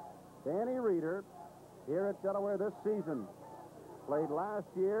homebred Danny Reeder here at Delaware this season. Played last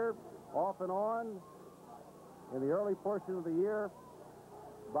year off and on in the early portion of the year,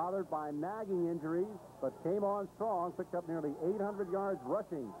 bothered by nagging injuries, but came on strong, picked up nearly 800 yards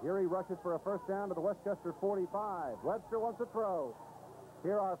rushing. Here he rushes for a first down to the Westchester 45. Webster wants to throw.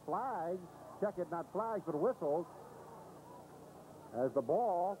 Here are flags. Check it, not flags, but whistles, as the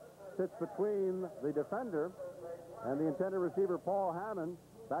ball sits between the defender and the intended receiver, Paul Hammond.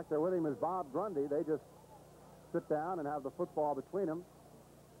 Back there with him is Bob Grundy. They just sit down and have the football between them.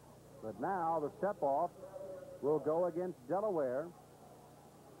 But now the step-off will go against Delaware,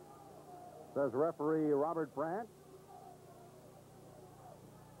 says referee Robert Brandt.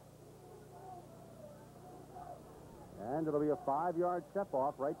 And it'll be a 5-yard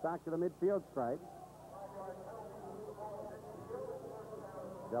step-off right back to the midfield stripe.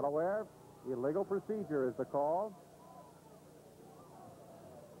 Delaware, illegal procedure is the call.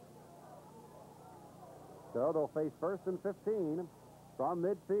 So they'll face first and 15 from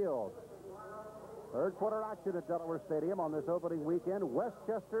midfield. Third quarter action at Delaware Stadium on this opening weekend.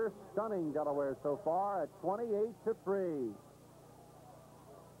 Westchester stunning Delaware so far at 28-3.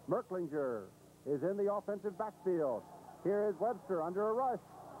 Merklinger is in the offensive backfield. Here is Webster under a rush.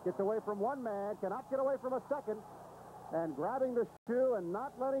 Gets away from one man, cannot get away from a second. And grabbing the shoe and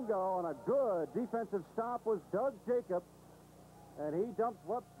not letting go on a good defensive stop was Doug Jacob. And he dumps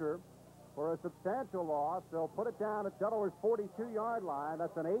Webster for a substantial loss. They'll put it down at Delaware's 42-yard line.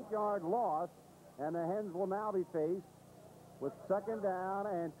 That's an 8-yard loss. And the Hens will now be faced with second down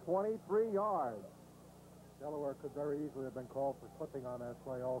and 23 yards. Delaware could very easily have been called for slipping on that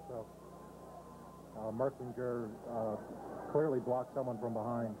play also. Merklinger clearly blocked someone from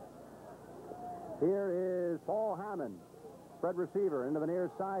behind. Here is Paul Hammond, spread receiver into the near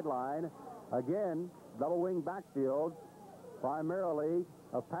sideline. Again, double wing backfield, primarily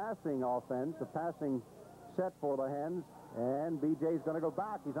a passing offense, a passing set for the Hens. And BJ's going to go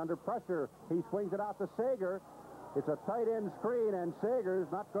back. He's under pressure. He swings it out to Sager. It's a tight end screen, and Sager's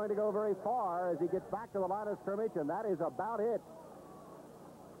not going to go very far as he gets back to the line of scrimmage, and that is about it.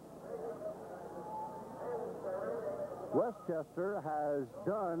 Westchester has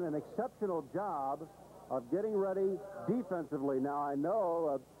done an exceptional job of getting ready defensively. Now, I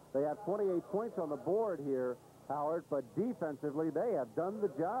know they have 28 points on the board here, Howard, but defensively they have done the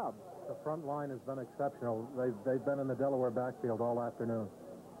job. The front line has been exceptional. They've been in the Delaware backfield all afternoon.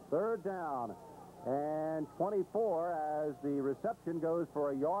 Third down and 24 as the reception goes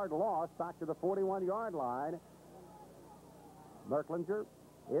for a yard loss back to the 41-yard line. Merklinger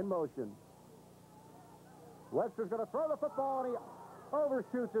in motion. Webster's going to throw the football, and he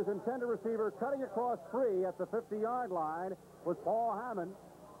overshoots his intended receiver, cutting across free at the 50-yard line was Paul Hammond,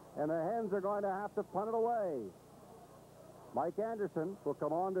 and the Hens are going to have to punt it away. Mike Anderson will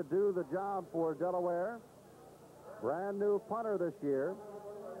come on to do the job for Delaware. Brand new punter this year.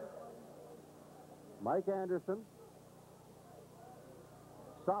 Mike Anderson,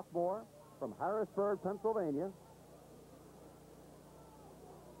 sophomore from Harrisburg, Pennsylvania.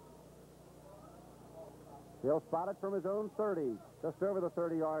 He'll spot it from his own 30, just over the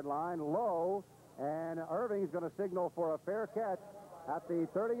 30-yard line, low, and Irving's going to signal for a fair catch at the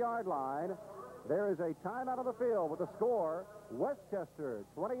 30-yard line. There is a timeout on the field with the score, Westchester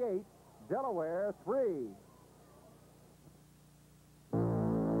 28, Delaware 3.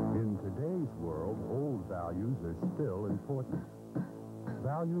 In values are still important.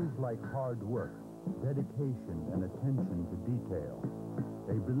 Values like hard work, dedication, and attention to detail.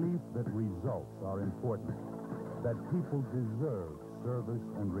 A belief that results are important, that people deserve service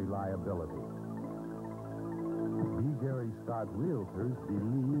and reliability. B. Gary Scott Realtors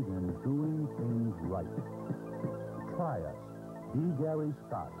believe in doing things right. Try us. B. Gary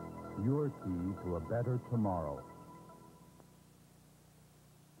Scott, your key to a better tomorrow.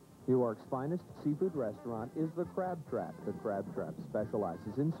 Newark's finest seafood restaurant is the Crab Trap. The Crab Trap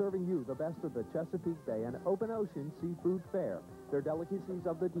specializes in serving you the best of the Chesapeake Bay and open ocean seafood fare. Their delicacies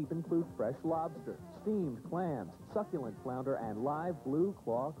of the deep include fresh lobster, steamed clams, succulent flounder, and live blue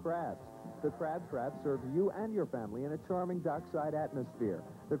claw crabs. The Crab Trap serves you and your family in a charming dockside atmosphere.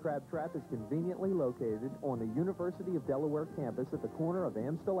 The Crab Trap is conveniently located on the University of Delaware campus at the corner of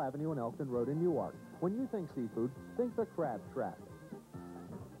Amstel Avenue and Elkton Road in Newark. When you think seafood, think the Crab Trap.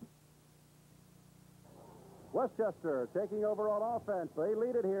 Westchester taking over on offense. They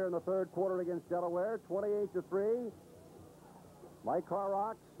lead it here in the third quarter against Delaware, 28-3. Mike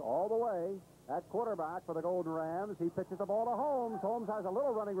Horrocks all the way at quarterback for the Golden Rams. He pitches the ball to Holmes. Holmes has a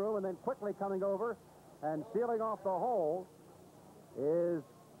little running room, and then quickly coming over and sealing off the hole is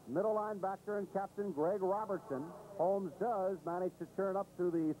middle linebacker and captain Greg Robertson. Holmes does manage to turn up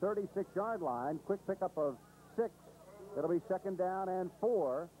to the 36-yard line. Quick pickup of 6. It'll be second down and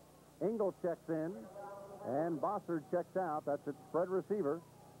 4. Engel checks in. And Bossard checks out. That's its spread receiver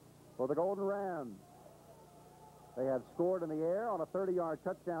for the Golden Rams. They have scored in the air on a 30-yard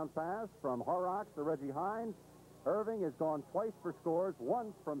touchdown pass from Horrocks to Reggie Hines. Irving has gone twice for scores,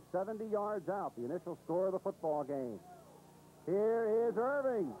 once from 70 yards out, the initial score of the football game. Here is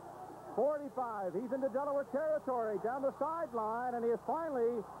Irving, 45. He's into Delaware territory, down the sideline, and he is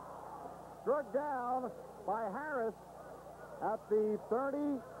finally struck down by Harris at the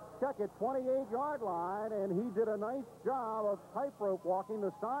 28-yard line, and he did a nice job of tightrope walking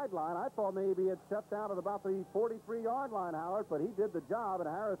the sideline. I thought maybe he had stepped out at about the 43-yard line, Howard, but he did the job, and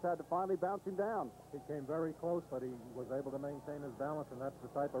Harris had to finally bounce him down. He came very close, but he was able to maintain his balance, and that's the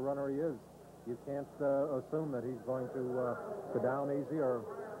type of runner he is. You can't assume that he's going to go down easy or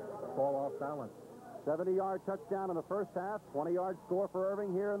fall off balance. 70-yard touchdown in the first half, 20-yard score for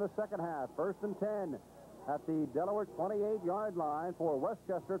Irving here in the second half. First and 10. At the Delaware 28-yard line for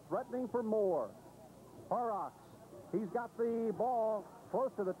Westchester, threatening for more. Horrocks, he's got the ball close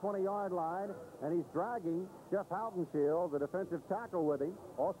to the 20-yard line, and he's dragging Jeff Hautenschild, the defensive tackle, with him.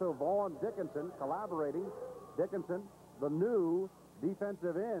 Also, Vaughn Dickinson collaborating. Dickinson, the new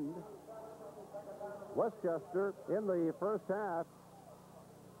defensive end. Westchester, in the first half,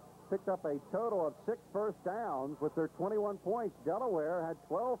 picked up a total of 6 first downs with their 21 points. Delaware had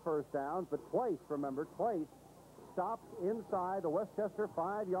 12 first downs, but twice stopped inside the Westchester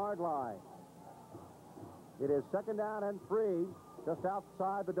 5-yard line. It is second down and 3, just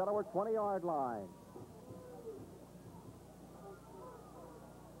outside the Delaware 20-yard line.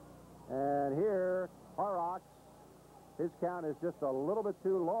 And here, Horrocks, his count is just a little bit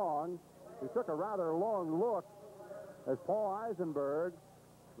too long. He took a rather long look as Paul Eisenberg,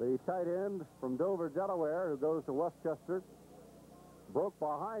 the tight end from Dover, Delaware, who goes to Westchester, broke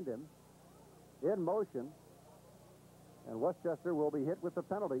behind him in motion, and Westchester will be hit with the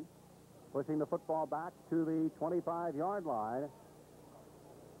penalty, pushing the football back to the 25-yard line.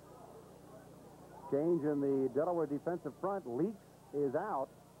 Change in the Delaware defensive front. Leaks is out,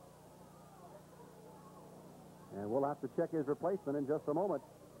 and we'll have to check his replacement in just a moment.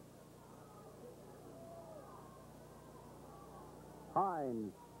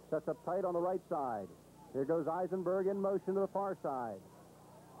 Hines sets up tight on the right side. Here goes Eisenberg in motion to the far side.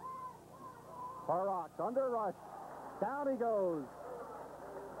 Horrocks under rush. Down he goes.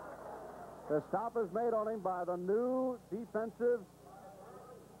 The stop is made on him by the new defensive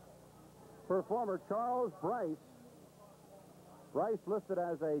performer, Charles Bryce. Bryce listed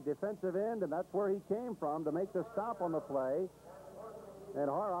as a defensive end, and that's where he came from to make the stop on the play. And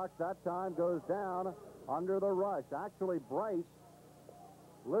Horrocks that time goes down under the rush. Actually, Bryce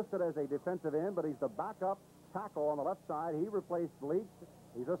listed as a defensive end, but he's the backup tackle on the left side. He replaced Leach.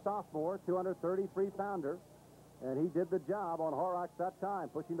 He's a sophomore, 233-pounder, and he did the job on Horrocks that time,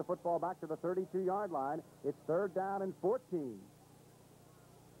 pushing the football back to the 32-yard line. It's third down and 14.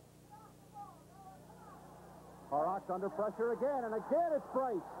 Horrocks under pressure again, and again it's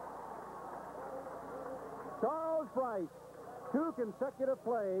Bryce. Charles Bryce, 2 consecutive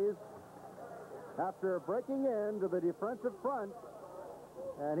plays after breaking into the defensive front,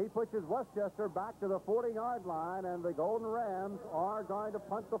 and he pushes Westchester back to the 40-yard line, and the Golden Rams are going to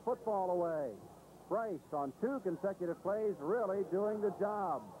punt the football away. Bryce on 2 consecutive plays really doing the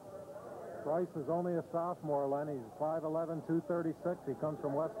job. Bryce is only a sophomore, Len. He's 5'11", 236. He comes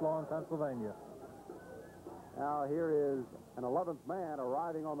from West Lawn, Pennsylvania. Now here is an 11th man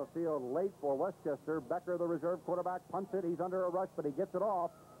arriving on the field late for Westchester. Becker, the reserve quarterback, punts it. He's under a rush, but he gets it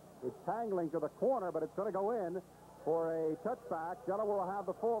off. It's tangling to the corner, but it's going to go in for a touchback. Delaware will have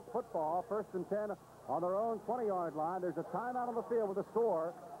the full football. 1st and 10 on their own 20-yard line. There's a timeout on the field with a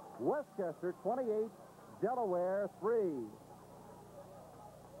score. Westchester 28, Delaware 3.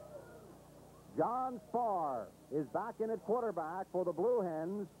 John Spar is back in at quarterback for the Blue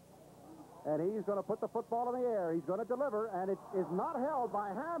Hens, and he's going to put the football in the air. He's going to deliver, and it is not held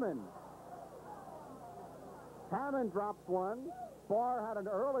by Hammond. Hammond drops one. Spar had an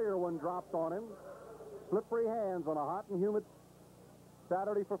earlier one dropped on him. Slippery hands on a hot and humid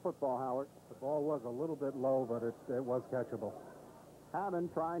Saturday for football, Howard. The ball was a little bit low, but it was catchable. Hammond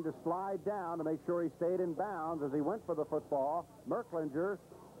trying to slide down to make sure he stayed in bounds as he went for the football. Merklinger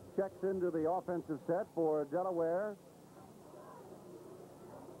checks into the offensive set for Delaware.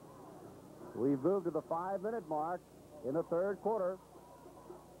 We've moved to the 5-minute mark in the 3rd quarter.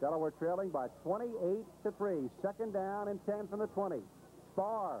 Delaware trailing by 28-3. 2nd down and 10 from the 20.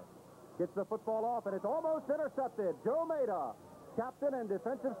 Spar gets the football off, and it's almost intercepted. Joe Maida, captain and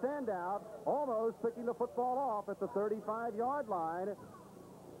defensive standout, almost picking the football off at the 35-yard line.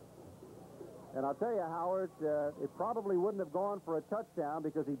 And I'll tell you, Howard, it probably wouldn't have gone for a touchdown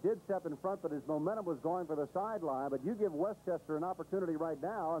because he did step in front, but his momentum was going for the sideline. But you give Westchester an opportunity right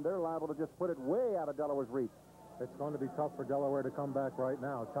now, and they're liable to just put it way out of Delaware's reach. It's going to be tough for Delaware to come back right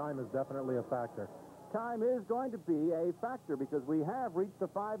now. Time is definitely a factor. Time is going to be a factor because we have reached the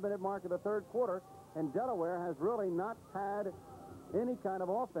 5-minute mark of the 3rd quarter, and Delaware has really not had any kind of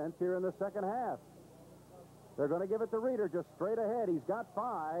offense here in the 2nd half. They're going to give it to Reeder just straight ahead. He's got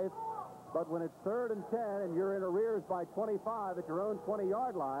 5. But when it's 3rd and 10 and you're in arrears by 25 at your own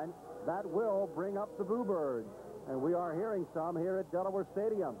 20-yard line, that will bring up the Bluebirds. And we are hearing some here at Delaware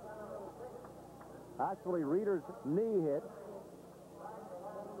Stadium. Actually, Reeder's knee hit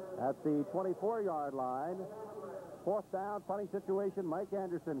at the 24-yard line. 4th down, punting situation. Mike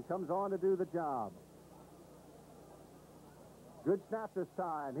Anderson comes on to do the job. Good snap this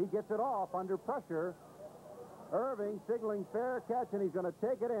time. He gets it off under pressure. Irving signaling fair catch, and he's going to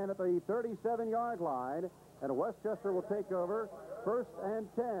take it in at the 37-yard line, and Westchester will take over 1st and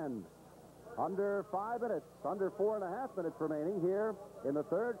 10. Under 5 minutes, under 4.5 minutes remaining here in the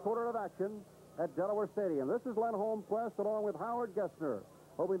 3rd quarter of action at Delaware Stadium. This is Len Holmquist along with Howard Gessner,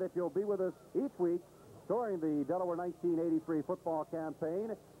 hoping that you'll be with us each week during the Delaware 1983 football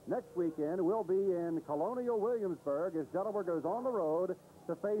campaign. Next weekend, we'll be in Colonial Williamsburg as Delaware goes on the road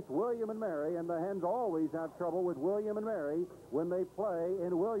to face William and Mary, and the Hens always have trouble with William and Mary when they play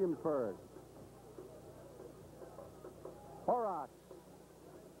in Williamsburg. Horrocks.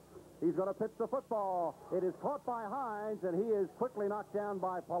 He's going to pitch the football. It is caught by Hines, and he is quickly knocked down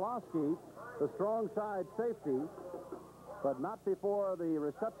by Pulaski, the strong side safety, but not before the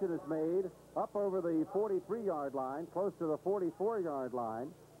reception is made up over the 43-yard line, close to the 44-yard line.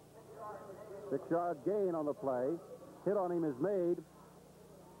 6-yard gain on the play. Hit on him is made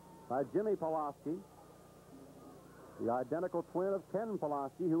by Jimmy Pulaski, the identical twin of Ken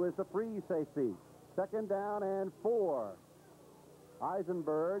Pulaski, who is the free safety. 2nd down and 4.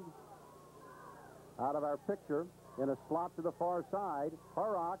 Eisenberg out of our picture in a slot to the far side.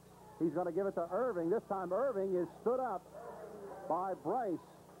 Horrocks, he's going to give it to Irving. This time Irving is stood up by Bryce.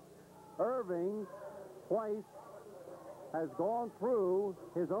 Irving twice has gone through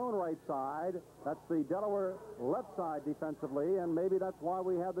his own right side. That's the Delaware left side defensively, and maybe that's why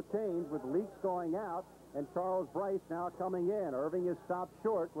we have the change with Leaks going out and Charles Bryce now coming in. Irving is stopped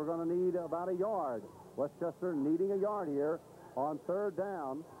short. We're going to need about a yard. Westchester needing a yard here on 3rd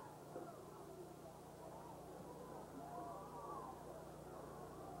down.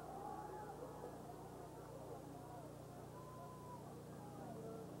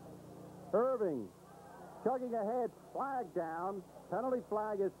 Irving chugging ahead, flag down. Penalty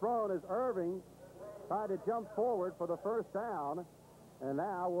flag is thrown as Irving tried to jump forward for the 1st down, and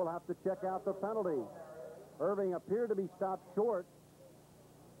now we'll have to check out the penalty. Irving appeared to be stopped short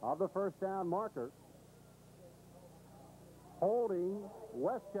of the 1st down marker, holding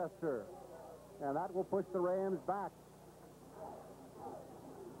Westchester, and that will push the Rams back.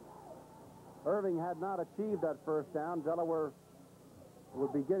 Irving had not achieved that 1st down. Delaware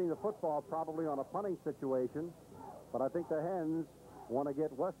would be getting the football probably on a punting situation, but I think the Hens want to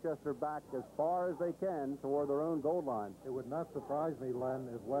get Westchester back as far as they can toward their own goal line. It would not surprise me, Len,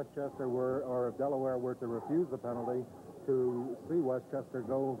 if Westchester were, or if Delaware were to refuse the penalty, to see Westchester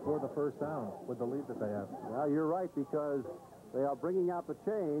go for the 1st down with the lead that they have. Well, you're right, because they are bringing out the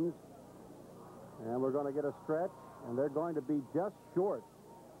chains And we're going to get a stretch, and they're going to be just short.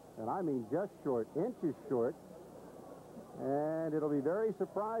 And I mean just short, inches short. And it'll be very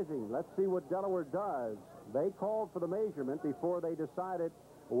surprising. Let's see what Delaware does. They called for the measurement before they decided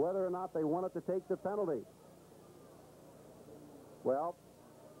whether or not they wanted to take the penalty. Well,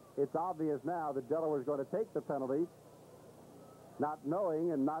 it's obvious now that Delaware's going to take the penalty, not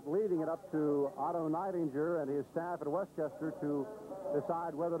knowing and not leaving it up to Otto Neidinger and his staff at Westchester to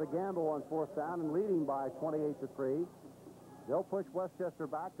decide whether to gamble on fourth down and leading by 28-3. They'll push Westchester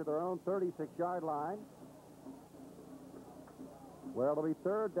back to their own 36-yard line, where it'll be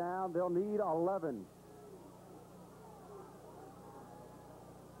third down. They'll need 11.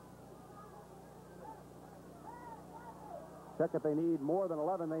 Check if they need more than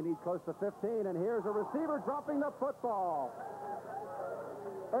 11. They need close to 15. And here's a receiver dropping the football.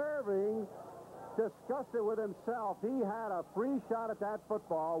 Irving, disgusted with himself. He had a free shot at that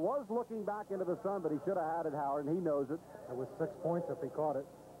football. Was looking back into the sun, but he should have had it, Howard, and he knows it. It was 6 points if he caught it.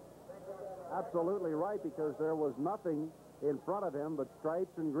 Absolutely right, because there was nothing in front of him but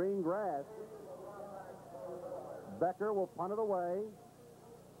stripes and green grass. Becker will punt it away.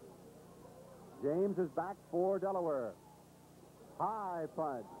 James is back for Delaware. High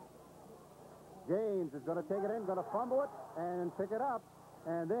punch. James is going to take it in, going to fumble it, and pick it up.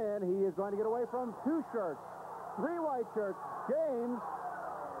 And then he is going to get away from two shirts, three white shirts. James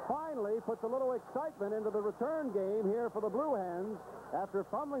finally puts a little excitement into the return game here for the Blue Hens. After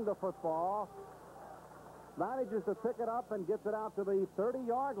fumbling the football, manages to pick it up and gets it out to the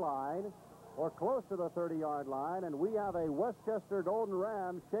 30-yard line, or close to the 30-yard line, and we have a Westchester Golden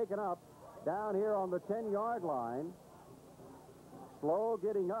Ram shaken up down here on the 10-yard line. Slow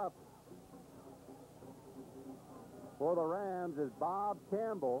getting up for the Rams is Bob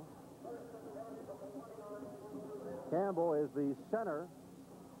Campbell. Campbell is the center.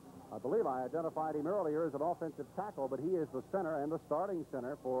 I believe I identified him earlier as an offensive tackle, but he is the center and the starting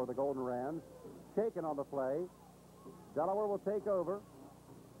center for the Golden Rams. Shaken on the play. Delaware will take over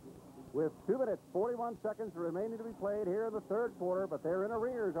with 2 minutes, 41 seconds remaining to be played here in the third quarter, but they're in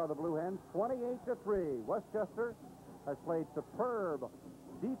arrears are the Blue Hens, 28-3. Westchester has played superb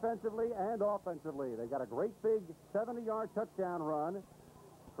defensively and offensively. They got a great big 70-yard touchdown run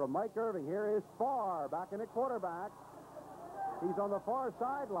from Mike Irving. Here is Farr back in at quarterback. He's on the far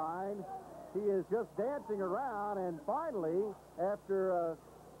sideline. He is just dancing around, and finally, after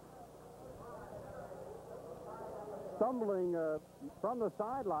stumbling from the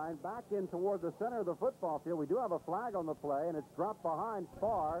sideline back in toward the center of the football field, we do have a flag on the play, and it's dropped behind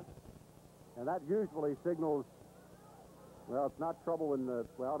Farr, and that usually signals, well, it's not trouble in the,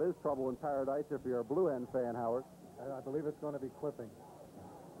 well, it is trouble in paradise if you're a Blue Hen fan, Howard. I believe it's going to be clipping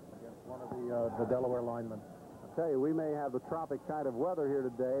against one of the Delaware linemen. I tell you, we may have the tropic kind of weather here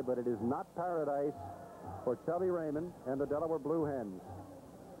today, but it is not paradise for Tubby Raymond and the Delaware Blue Hens.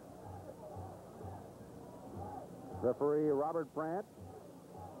 Referee Robert Brandt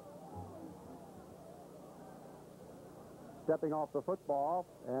stepping off the football,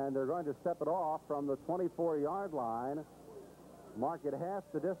 and they're going to step it off from the 24-yard line, mark it half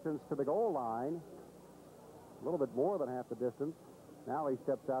the distance to the goal line, a little bit more than half the distance. Now he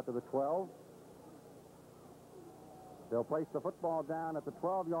steps out to the 12. They'll place the football down at the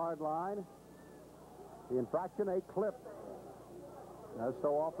 12-yard line. The infraction, a clip, as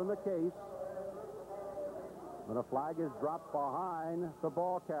so often the case when a flag is dropped behind the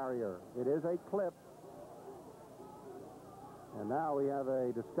ball carrier. It is a clip. And now we have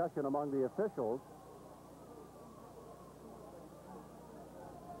a discussion among the officials.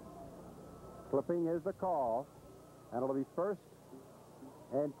 Clipping is the call, and it'll be 1st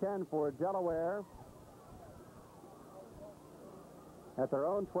and 10 for Delaware. At their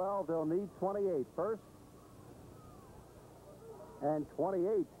own 12, they'll need 28. 1st and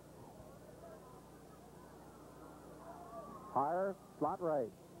 28. Higher, slot right.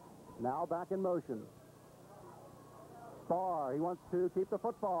 Now back in motion. Spar, he wants to keep the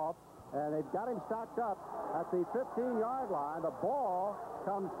football, and they've got him stacked up at the 15-yard line. The ball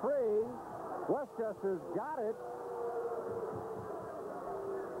comes free. Westchester's got it.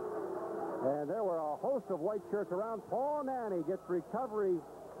 And there were a host of white shirts around. Paul Nanny gets recovery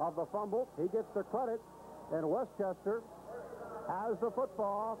of the fumble. He gets the credit, and Westchester has the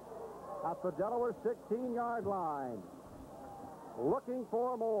football at the Delaware 16-yard line. Looking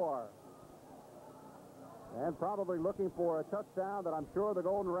for more. And probably looking for a touchdown that I'm sure the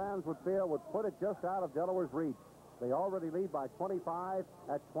Golden Rams would feel would put it just out of Delaware's reach. They already lead by 25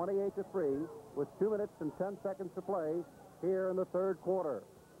 at 28-3 with 2 minutes and 10 seconds to play here in the third quarter.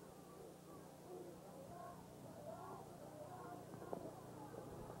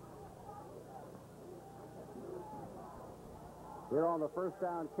 here on the first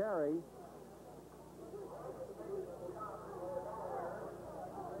down carry.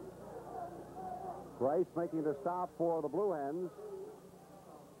 Rice making the stop for the Blue Hens.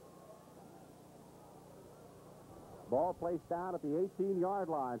 Ball placed down at the 18-yard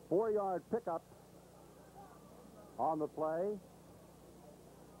line. 4-yard pickup on the play.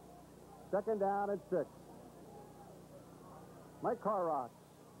 Second down and 6. Mike Carrox.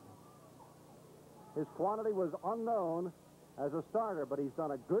 His quantity was unknown as a starter, but he's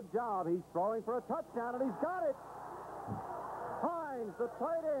done a good job. He's throwing for a touchdown, and he's got it. Hines, the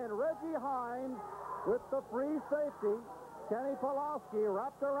tight end, Reggie Hines, with the free safety. Kenny Pawlowski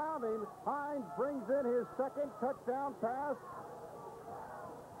wrapped around him. Hines brings in his second touchdown pass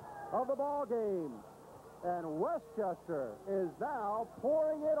of the ball game. And Westchester is now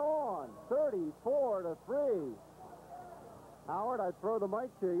pouring it on, 34-3. Howard, I'd throw the mic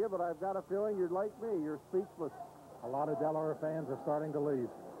to you, but I've got a feeling you're like me. You're speechless. A lot of Delaware fans are starting to leave.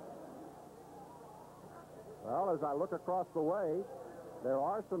 Well, as I look across the way, there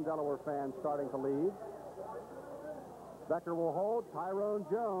are some Delaware fans starting to leave. Becker will hold. Tyrone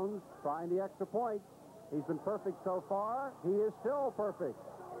Jones trying the extra point. He's been perfect so far. He is still perfect.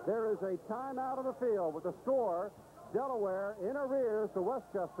 There is a timeout on the field with the score, Delaware in arrears to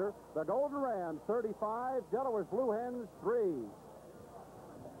Westchester. The Golden Rams 35, Delaware's Blue Hens 3.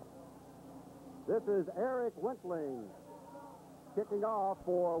 This is Eric Wentling kicking off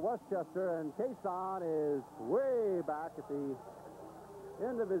for Westchester, and Cason is way back at the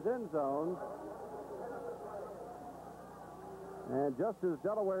end of his end zone. And just as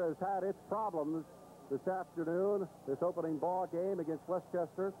Delaware has had its problems this afternoon, this opening ball game against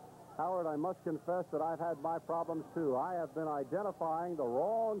Westchester, Howard, I must confess that I've had my problems too. I have been identifying the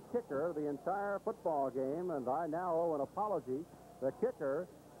wrong kicker the entire football game, and I now owe an apology. The kicker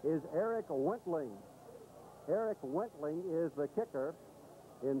is Eric Wentling. Eric Wentling is the kicker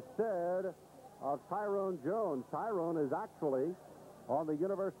instead of Tyrone Jones. Tyrone is actually on the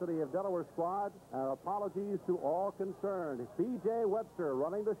University of Delaware squad, and apologies to all concerned. B.J. Webster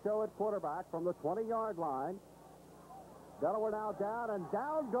running the show at quarterback from the 20-yard line. Delaware now down, and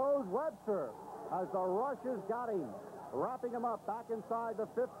down goes Webster as the rushers got him, wrapping him up back inside the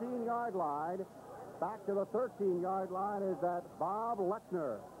 15-yard line. Back to the 13-yard line is that Bob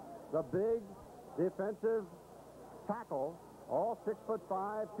Lechner, the big defensive tackle, all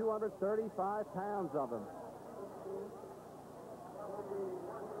 6'5", 235 pounds of him.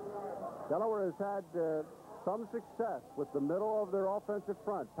 Delaware has had some success with the middle of their offensive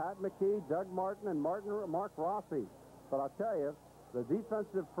front. Pat McKee, Doug Martin, and Mark Rossi. But I'll tell you, the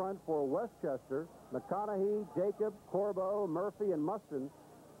defensive front for Westchester, McConaughey, Jacob, Corbo, Murphy, and Mustin,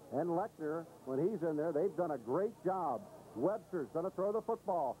 and Lechner, when he's in there, they've done a great job. Webster's going to throw the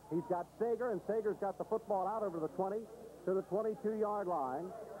football. He's got Sager, and Sager's got the football out over the 20 to the 22-yard line.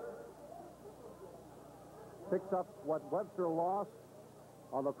 Picks up what Webster lost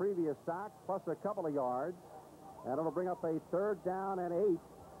on the previous sack, plus a couple of yards, and it'll bring up a 3rd down and 8.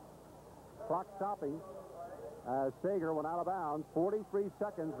 Clock stopping as Sager went out of bounds. 43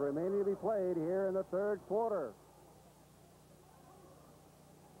 seconds remaining to be played here in the 3rd quarter.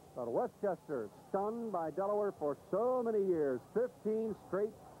 But Westchester, stunned by Delaware for so many years, 15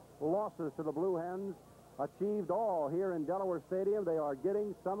 straight losses to the Blue Hens, achieved all here in Delaware Stadium. They are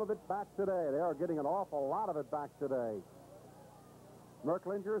getting some of it back today. They are getting an awful lot of it back today.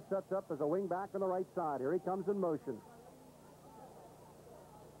 Merklinger sets up as a wing-back on the right side. Here he comes in motion.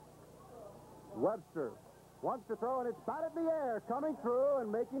 Webster wants to throw, and it's batted in the air. Coming through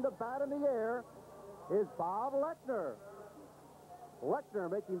and making the bat in the air is Bob Lechner. Lechner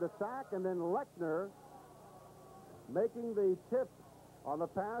making the sack, and then Lechner making the tip on the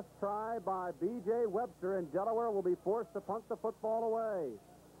pass try by B.J. Webster, and Delaware will be forced to punt the football away.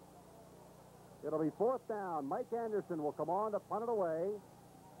 It'll be 4th down. Mike Anderson will come on to punt it away.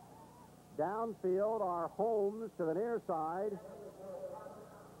 Downfield are Holmes to the near side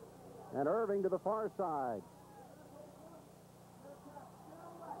and Irving to the far side.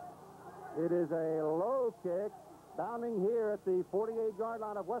 It is a low kick, bounding here at the 48-yard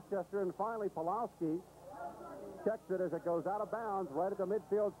line of Westchester, and finally Pawlowski checks it as it goes out of bounds right at the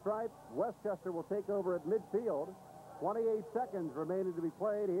midfield stripe. Westchester will take over at midfield. 28 seconds remaining to be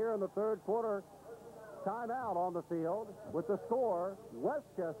played here in the 3rd quarter. Timeout on the field with the score,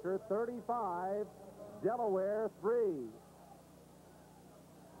 Westchester 35, Delaware 3.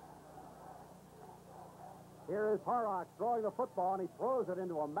 Here is Horrocks throwing the football, and he throws it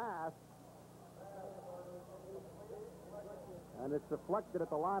into a mass. And it's deflected at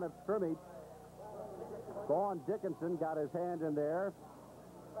the line of scrimmage. Vaughn Dickinson got his hand in there.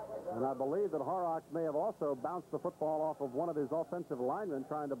 And I believe that Horrocks may have also bounced the football off of one of his offensive linemen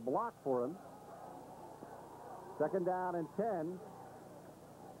trying to block for him. Second down and 10.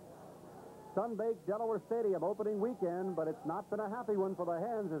 Sun-baked Delaware Stadium opening weekend, but it's not been a happy one for the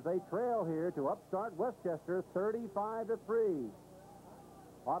Hens as they trail here to upstart Westchester 35-3.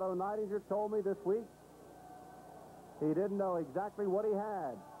 Otto Neidinger told me this week he didn't know exactly what he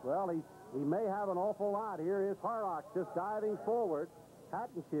had. Well, he may have an awful lot. Here is Horrocks just diving forward.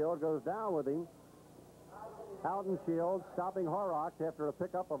 Hattenshield goes down with him. Hattenshield stopping Horrocks after a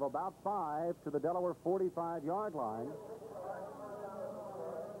pickup of about 5 to the Delaware 45-yard line.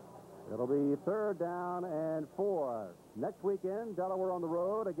 It'll be third down and 4. Next weekend, Delaware on the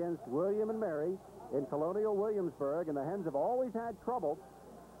road against William and Mary in Colonial Williamsburg, and the Hens have always had trouble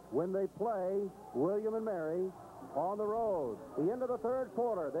when they play William and Mary on the road. The end of the third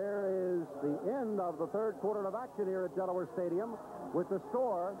quarter. There is the end of the third quarter of action here at Delaware Stadium with the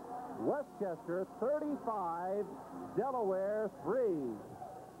score, Westchester 35, Delaware 3.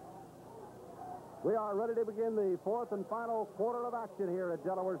 We are ready to begin the fourth and final quarter of action here at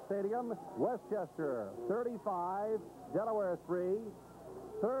Delaware Stadium. Westchester 35, Delaware 3.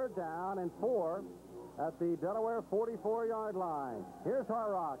 Third down and 4 at the Delaware 44-yard line. Here's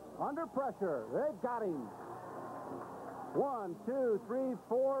Horrocks under pressure. They've got him. 1, 2, 3,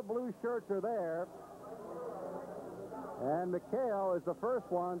 4 blue shirts are there. And McHale is the first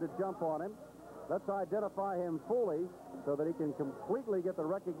one to jump on him. Let's identify him fully so that he can completely get the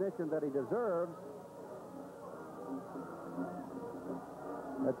recognition that he deserves.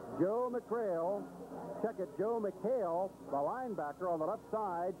 That's Joe McHale. Check it, Joe McHale, the linebacker on the left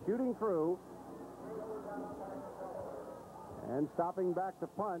side, shooting through. And stopping back to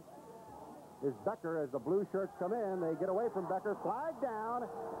punt is Becker as the blue shirts come in. They get away from Becker. Flag down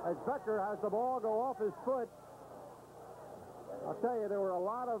as Becker has the ball go off his foot. I'll tell you, there were a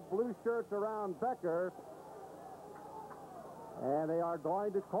lot of blue shirts around Becker. And they are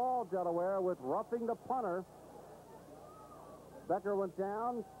going to call Delaware with roughing the punter. Becker went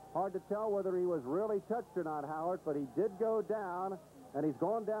down. Hard to tell whether he was really touched or not, Howard, but he did go down. And he's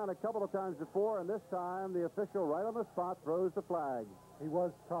gone down a couple of times before, and this time the official right on the spot throws the flag. He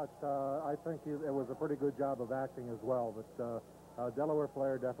was touched. I think it was a pretty good job of acting as well, but Delaware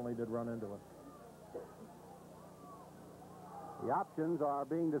player definitely did run into him. The options are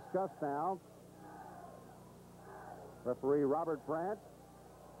being discussed now. Referee Robert Brandt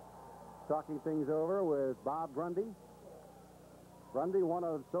talking things over with Bob Grundy. Grundy, one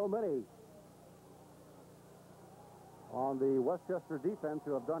of so many on the Westchester defense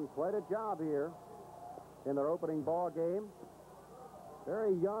who have done quite a job here in their opening ball game.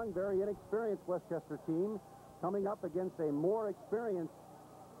 Very young, very inexperienced Westchester team coming up against a more experienced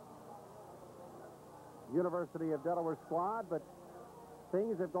University of Delaware squad, but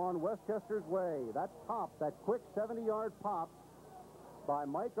things have gone Westchester's way. That pop, that quick 70-yard pop by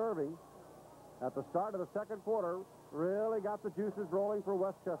Mike Irving at the start of the second quarter really got the juices rolling for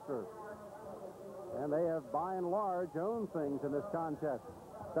Westchester. And they have, by and large, owned things in this contest.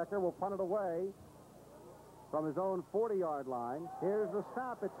 Becker will punt it away from his own 40-yard line. Here's the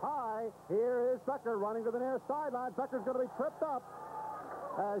snap. It's high. Here is Becker running to the near sideline. Becker's going to be tripped up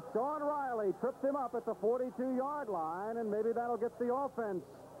as Sean Riley tripped him up at the 42-yard line, and maybe that'll get the offense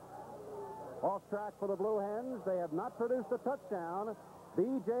off track for the Blue Hens. They have not produced a touchdown.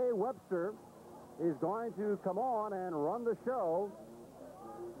 B.J. Webster is going to come on and run the show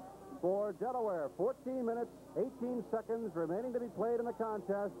for Delaware. 14 minutes, 18 seconds remaining to be played in the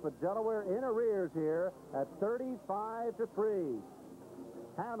contest, but Delaware in arrears here at 35-3.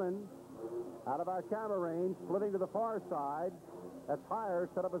 Hammond, out of our camera range, splitting to the far side. That's Hire,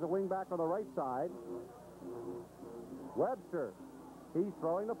 set up as a wingback on the right side. Webster, he's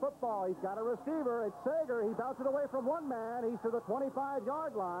throwing the football. He's got a receiver. It's Sager. He bounced it away from one man. He's to the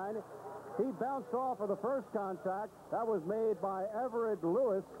 25-yard line. He bounced off of the first contact. That was made by Everett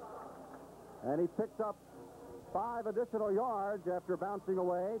Lewis. And he picked up 5 additional yards after bouncing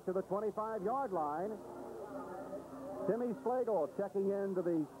away to the 25-yard line. Timmy Slagle checking into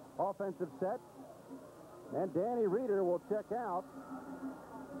the offensive set. And Danny Reeder will check out.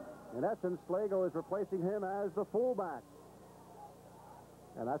 In essence, Slagle is replacing him as the fullback.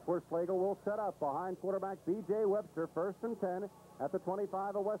 And that's where Slagle will set up behind quarterback B.J. Webster, 1st and 10 at the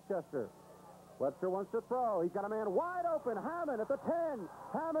 25 of Westchester. Webster wants to throw. He's got a man wide open. Hammond at the 10.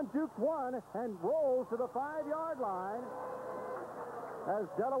 Hammond jukes one and rolls to the 5-yard line as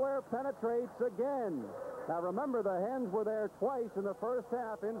Delaware penetrates again. Now remember, the Hens were there twice in the first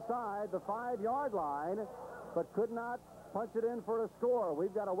half inside the 5-yard line, but could not punch it in for a score.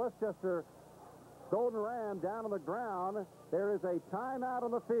 We've got a Westchester Golden Ram down on the ground. There is a timeout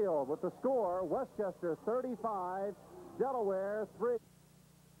on the field with the score, Westchester 35, Delaware 3.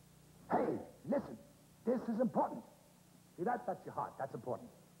 Hey, listen. This is important. See that? That's your heart. That's important.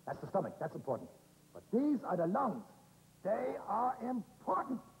 That's the stomach. That's important. But these are the lungs. They are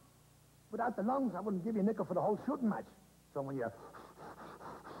important. Without the lungs, I wouldn't give you a nickel for the whole shooting match. So when you...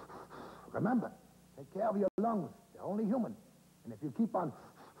 Remember, take care of your lungs. They're only human. And if you keep on...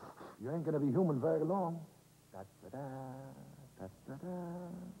 You ain't going to be human very long. Da-da-da, da-da-da.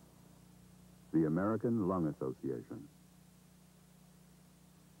 The American Lung Association.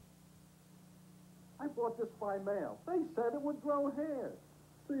 I bought this by mail. They said it would grow hair.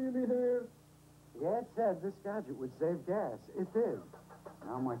 See any hair? Yeah, it said this gadget would save gas. It did.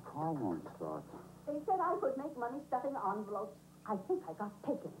 Now my car won't start. They said I could make money stuffing envelopes. I think I got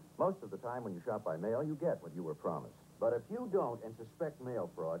taken. Most of the time when you shop by mail, you get what you were promised. But if you don't and suspect mail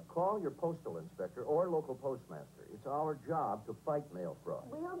fraud, call your postal inspector or local postmaster. It's our job to fight mail fraud.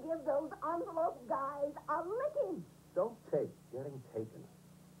 We'll give those envelope guys a licking. Don't take getting taken.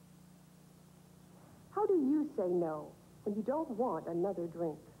 How do you say no when you don't want another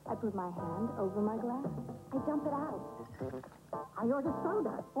drink? I put my hand over my glass. I dump it out. I order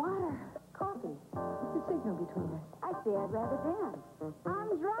soda, water, coffee. What's the signal between us? I say I'd rather dance.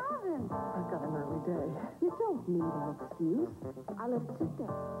 I'm driving. I've got an early day. You don't need an excuse. I let it sit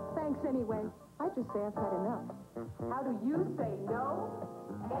there. Thanks anyway. I just say I've had enough. How do you say no?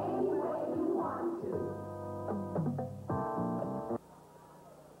 Any way you want to.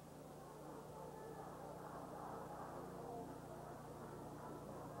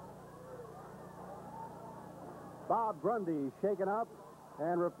 Bob Grundy shaken up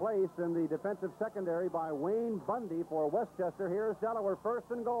and replaced in the defensive secondary by Wayne Bundy for Westchester. Here's Delaware first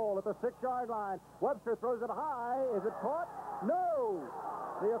and goal at the 6-yard line. Webster throws it high. Is it caught? No!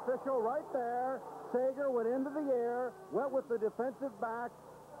 The official right there. Sager went into the air, went with the defensive back,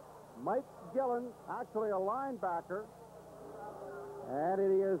 Mike Gillen, actually a linebacker, and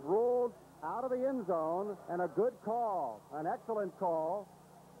he is ruled out of the end zone, and a good call, an excellent call.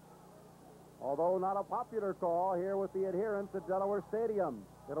 Although not a popular call here with the adherents at Delaware Stadium.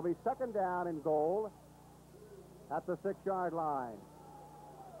 It'll be second down and goal at the 6-yard line.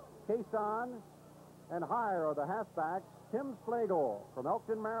 Cason and Heyer are the halfbacks. Tim Slagle from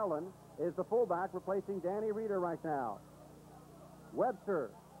Elkton, Maryland, is the fullback, replacing Danny Reeder right now.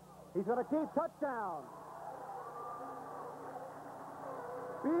 Webster, he's going to keep touchdown.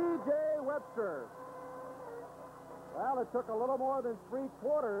 B.J. Webster. Well, it took a little more than 3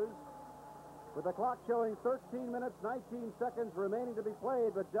 quarters, with the clock showing 13 minutes, 19 seconds remaining to be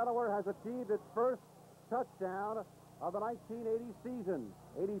played, but Delaware has achieved its first touchdown of the 1980 season,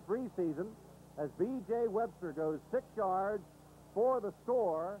 83 season, as B.J. Webster goes 6 yards for the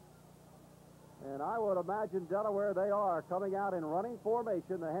score. And I would imagine Delaware, they are coming out in running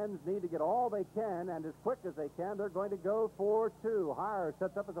formation. The Hens need to get all they can, and as quick as they can, they're going to go for 2. Heyer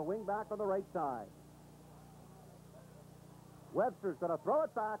sets up as a wing back on the right side. Webster's going to throw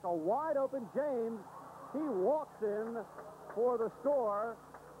it back, a wide-open James. He walks in for the score,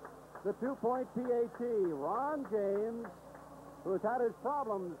 the 2-point PAT. Ron James, who has had his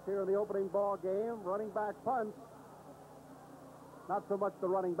problems here in the opening ball game, running back punts. Not so much the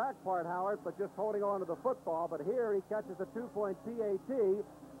running back part, Howard, but just holding on to the football. But here he catches a 2-point PAT,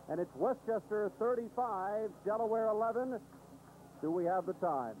 and it's Westchester 35, Delaware 11. Do we have the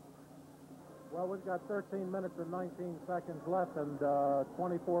time? Well, we've got 13 minutes and 19 seconds left, and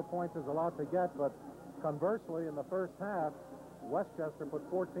 24 points is a lot to get. But conversely, in the first half, Westchester put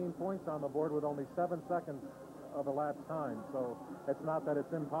 14 points on the board with only 7 seconds of elapsed time. So it's not that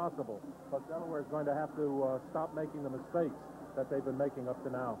it's impossible, but Delaware is going to have to stop making the mistakes that they've been making up to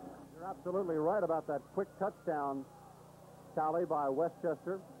now. You're absolutely right about that quick touchdown tally by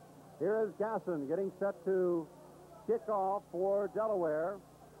Westchester. Here is Gasson getting set to kick off for Delaware.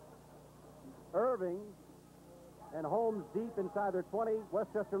 Irving and Holmes deep inside their 20.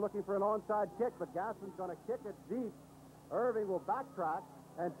 Westchester looking for an onside kick, but Gasson's going to kick it deep. Irving will backtrack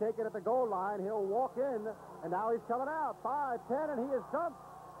and take it at the goal line. He'll walk in, and now he's coming out. 5, 10, and he is dumped.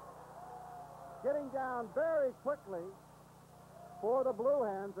 Getting down very quickly for the Blue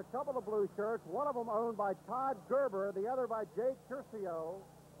Hens, a couple of blue shirts, one of them owned by Todd Gerber, the other by Jay Curcio.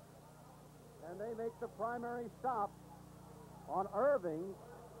 And they make the primary stop on Irving.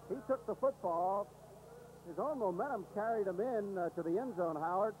 He took the football. His own momentum carried him in to the end zone,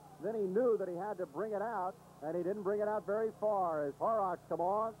 Howard. Then he knew that he had to bring it out, and he didn't bring it out very far as Horrocks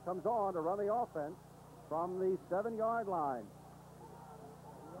comes on to run the offense from the 7-yard line.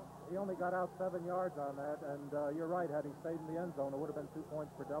 He only got out 7 yards on that, and you're right, had he stayed in the end zone, it would have been 2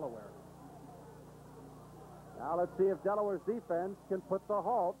 points for Delaware. Now let's see if Delaware's defense can put the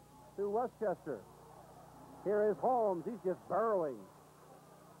halt to Westchester. Here is Holmes. He's just burrowing.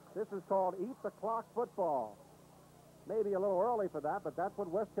 This is called eat the clock football. Maybe a little early for that, but that's what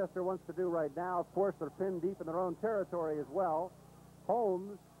Westchester wants to do right now. Of course, they're pinned deep in their own territory as well.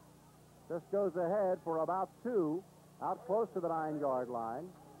 Holmes just goes ahead for about 2, out close to the 9-yard line.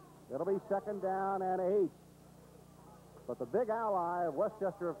 It'll be 2nd down and 8. But the big ally of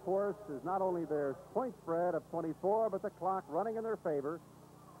Westchester, of course, is not only their point spread of 24, but the clock running in their favor.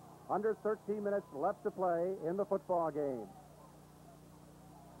 Under 13 minutes left to play in the football game.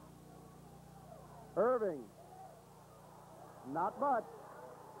 Irving. Not much.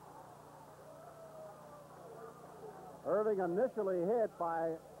 Irving initially hit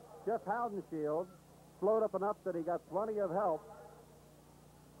by Jeff Haudenschild. Slowed up enough that he got plenty of help.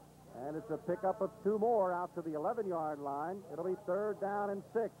 And it's a pickup of 2 more out to the 11-yard line. It'll be 3rd down and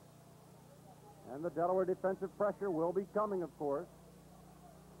 6. And the Delaware defensive pressure will be coming, of course.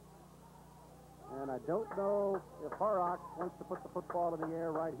 And I don't know if Horrocks wants to put the football in the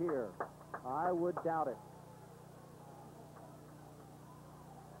air right here. I would doubt it.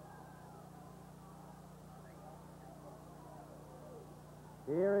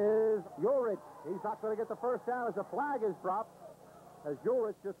 Here is Ulrich. He's not going to get the first down as a flag is dropped. As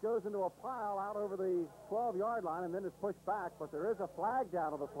Ulrich just goes into a pile out over the 12-yard line and then is pushed back. But there is a flag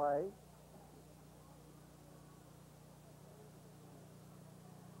down on the play.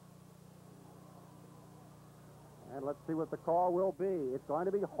 And let's see what the call will be. It's going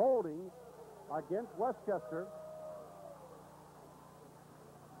to be holding against Westchester.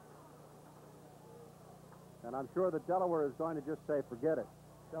 And I'm sure that Delaware is going to just say, forget it.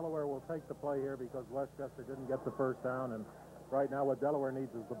 Delaware will take the play here because Westchester didn't get the first down, and right now what Delaware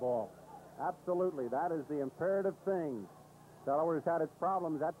needs is the ball. Absolutely. That is the imperative thing. Delaware's had its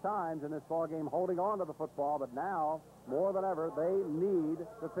problems at times in this ballgame holding on to the football, but now, more than ever, they need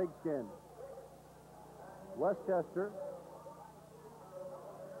the pigskin. Westchester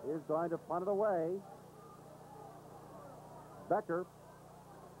is going to punt it away. Becker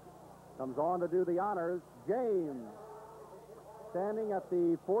comes on to do the honors. James standing at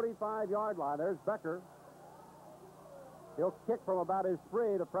the 45-yard line. There's Becker. He'll kick from about his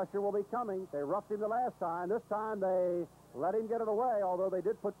 3. The pressure will be coming. They roughed him the last time. This time they let him get it away, although they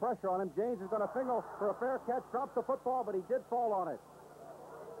did put pressure on him. James is going to finger for a fair catch, drops the football, but he did fall on it.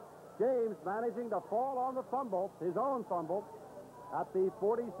 James managing to fall on the fumble, his own fumble, at the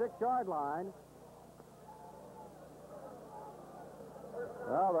 46-yard line.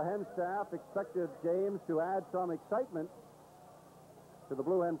 Well, the Hen staff expected James to add some excitement to the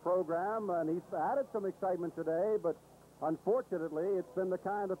Blue Hen program, and he's added some excitement today, but unfortunately, it's been the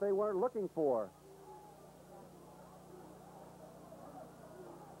kind that they weren't looking for.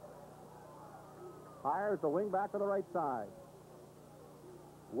 Hires the wing back to the right side.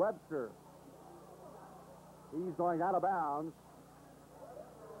 Webster. He's going out of bounds.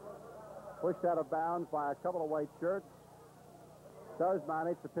 Pushed out of bounds by a couple of white shirts. Does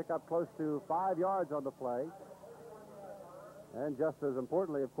manage to pick up close to 5 yards on the play. And just as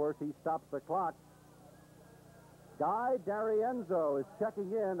importantly, of course, he stops the clock. Guy D'Arienzo is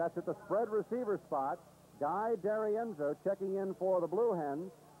checking in. That's at the spread receiver spot. Guy D'Arienzo checking in for the Blue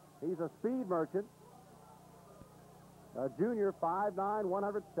Hens. He's a speed merchant. A junior, 5'9",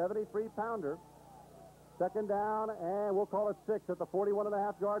 173-pounder. 2nd down, and we'll call it 6 at the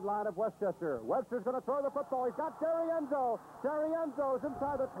 41.5-yard line of Westchester. Webster's going to throw the football. He's got D'Arienzo. D'Arienzo's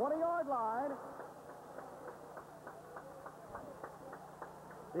inside the 20-yard line.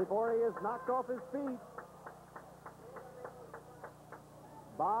 Before he is knocked off his feet,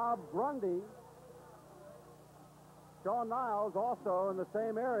 Bob Grundy. Sean Niles also in the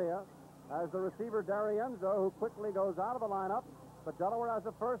same area as the receiver D'Arienzo, who quickly goes out of the lineup. But Delaware has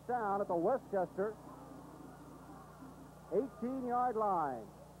a first down at the Westchester 18-yard line.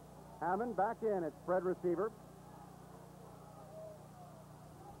 Hammond back in at spread receiver.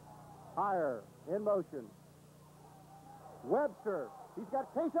 Higher in motion. Webster. He's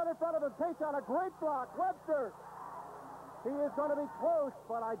got Cason in front of him. Cason, a great block. Webster. He is going to be close,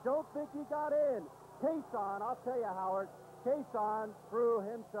 but I don't think he got in. Cason, I'll tell you, Howard, Cason threw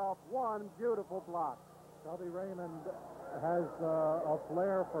himself one beautiful block. Shelby Raymond has a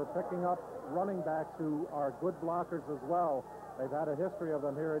flair for picking up running backs who are good blockers as well. They've had a history of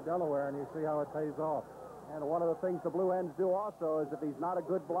them here at Delaware, and you see how it pays off. And one of the things the Blue Hens do also is if he's not a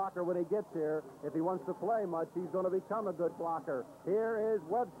good blocker when he gets here, if he wants to play much, he's going to become a good blocker. Here is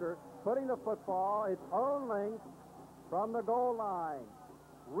Webster putting the football its own length from the goal line.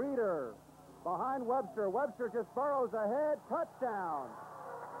 Reeder behind Webster. Webster just burrows ahead. Touchdown.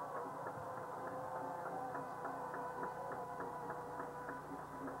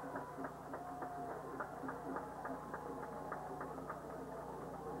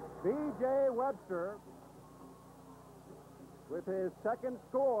 B.J. Webster with his second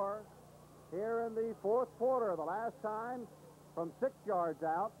score here in the fourth quarter. The last time from 6 yards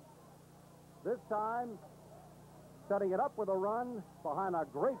out. This time setting it up with a run behind a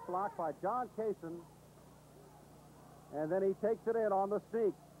great block by John Kaysen. And then he takes it in on the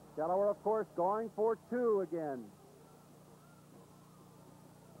sneak. Delaware, of course, going for 2 again.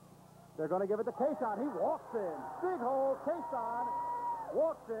 They're going to give it to Kaysen. He walks in. Big hole. Kaysen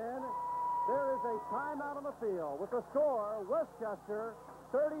walks in. There is a timeout on the field with the score, Westchester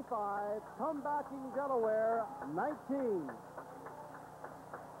 35, comebacking Delaware 19.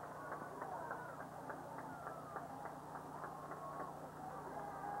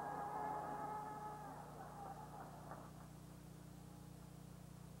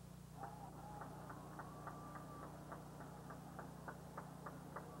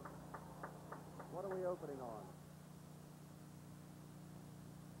 What are we opening on?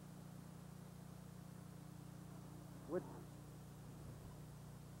 Which?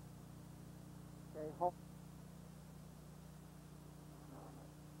 Okay, hold.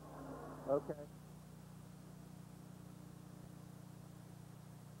 Okay.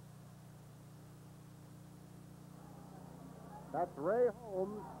 That's Ray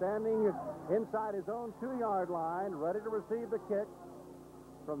Holmes standing inside his own 2-yard line, ready to receive the kick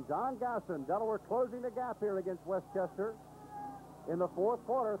from John Gasson. Delaware closing the gap here against Westchester. In the fourth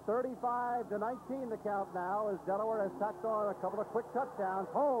quarter, 35-19 the count now as Delaware has tacked on a couple of quick touchdowns.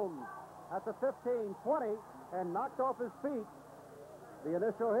 Holmes at the 15, 20, and knocked off his feet. The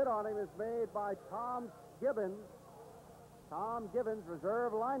initial hit on him is made by Tom Gibbons. Tom Gibbons,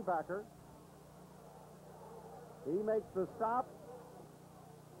 reserve linebacker. He makes the stop.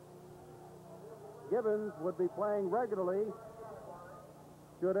 Gibbons would be playing regularly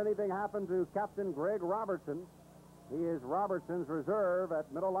should anything happen to Captain Greg Robertson. He is Robertson's reserve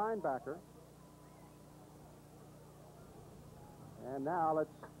at middle linebacker. And now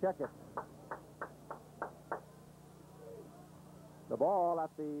let's check it. The ball at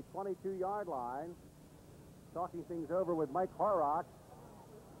the 22-yard line. Talking things over with Mike Horrocks.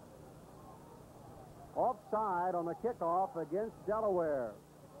 Offside on the kickoff against Delaware.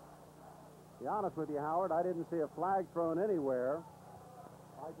 To be honest with you, Howard, I didn't see a flag thrown anywhere.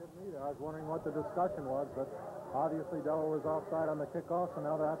 I didn't either. I was wondering what the discussion was, but obviously Delaware was offside on the kickoff, so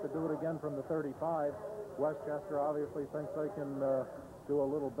now they have to do it again from the 35. Westchester obviously thinks they can do a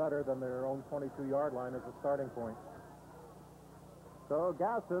little better than their own 22-yard line as a starting point. So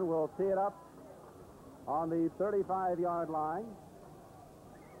Gasson will tee it up on the 35-yard line.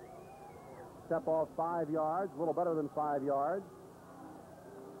 Step off 5 yards, a little better than 5 yards.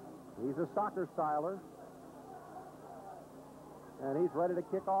 He's a soccer styler. And he's ready to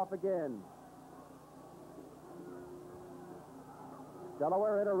kick off again.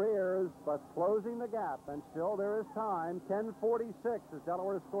 Delaware in arrears, but closing the gap, and still there is time. 10:46 as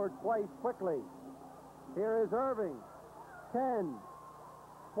Delaware scored twice quickly. Here is Irving. 10,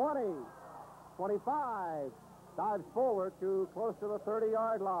 20, 25. Dives forward to close to the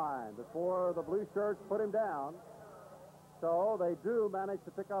 30-yard line before the blue shirts put him down. So they do manage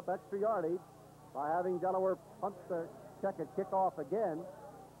to pick up extra yardage by having Delaware punt the check and kick off again.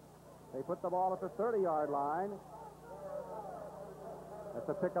 They put the ball at the 30-yard line. That's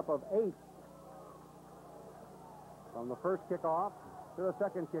a pickup of 8 from the first kickoff to the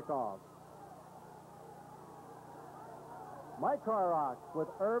second kickoff. Mike Horrocks with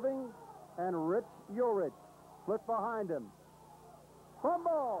Irving and Rich Ulrich split behind him.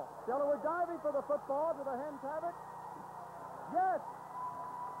 Fumble! Delaware diving for the football. Do the Hens have it? Yes!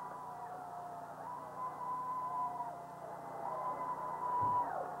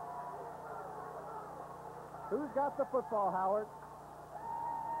 Who's got the football, Howard?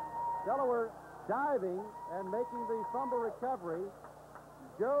 Delaware diving and making the fumble recovery.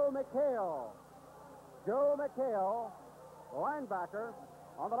 Joe McHale. Joe McHale, linebacker,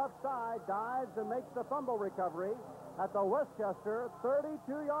 on the left side, dives and makes the fumble recovery at the Westchester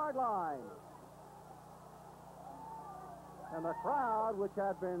 32-yard line. And the crowd, which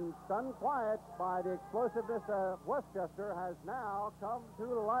had been stunned quiet by the explosiveness of Westchester, has now come to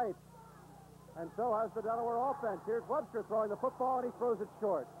life. And so has the Delaware offense. Here's Webster throwing the football, and he throws it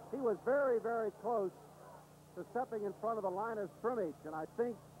short. He was very, very close to stepping in front of the line of scrimmage. And I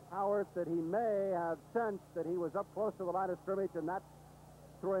think, Howard, that he may have sensed that he was up close to the line of scrimmage, and that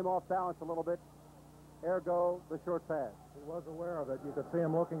threw him off balance a little bit. Ergo, the short pass. He was aware of it. You could see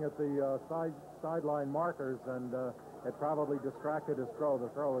him looking at the sideline markers, and it probably distracted his throw. The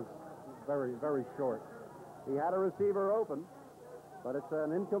throw is very, very short. He had a receiver open, but it's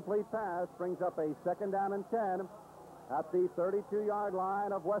an incomplete pass. Brings up a 2nd down and 10 at the 32-yard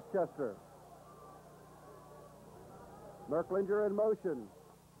line of Westchester. Merklinger in motion.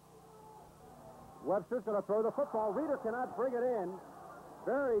 Webster's going to throw the football. Reeder cannot bring it in.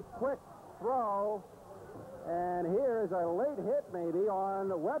 Very quick throw. And here is a late hit maybe on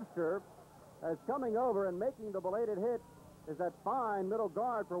Webster, as coming over and making the belated hit is that fine middle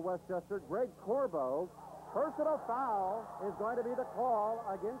guard for Westchester, Greg Corbo. Personal foul is going to be the call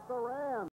against the Rams.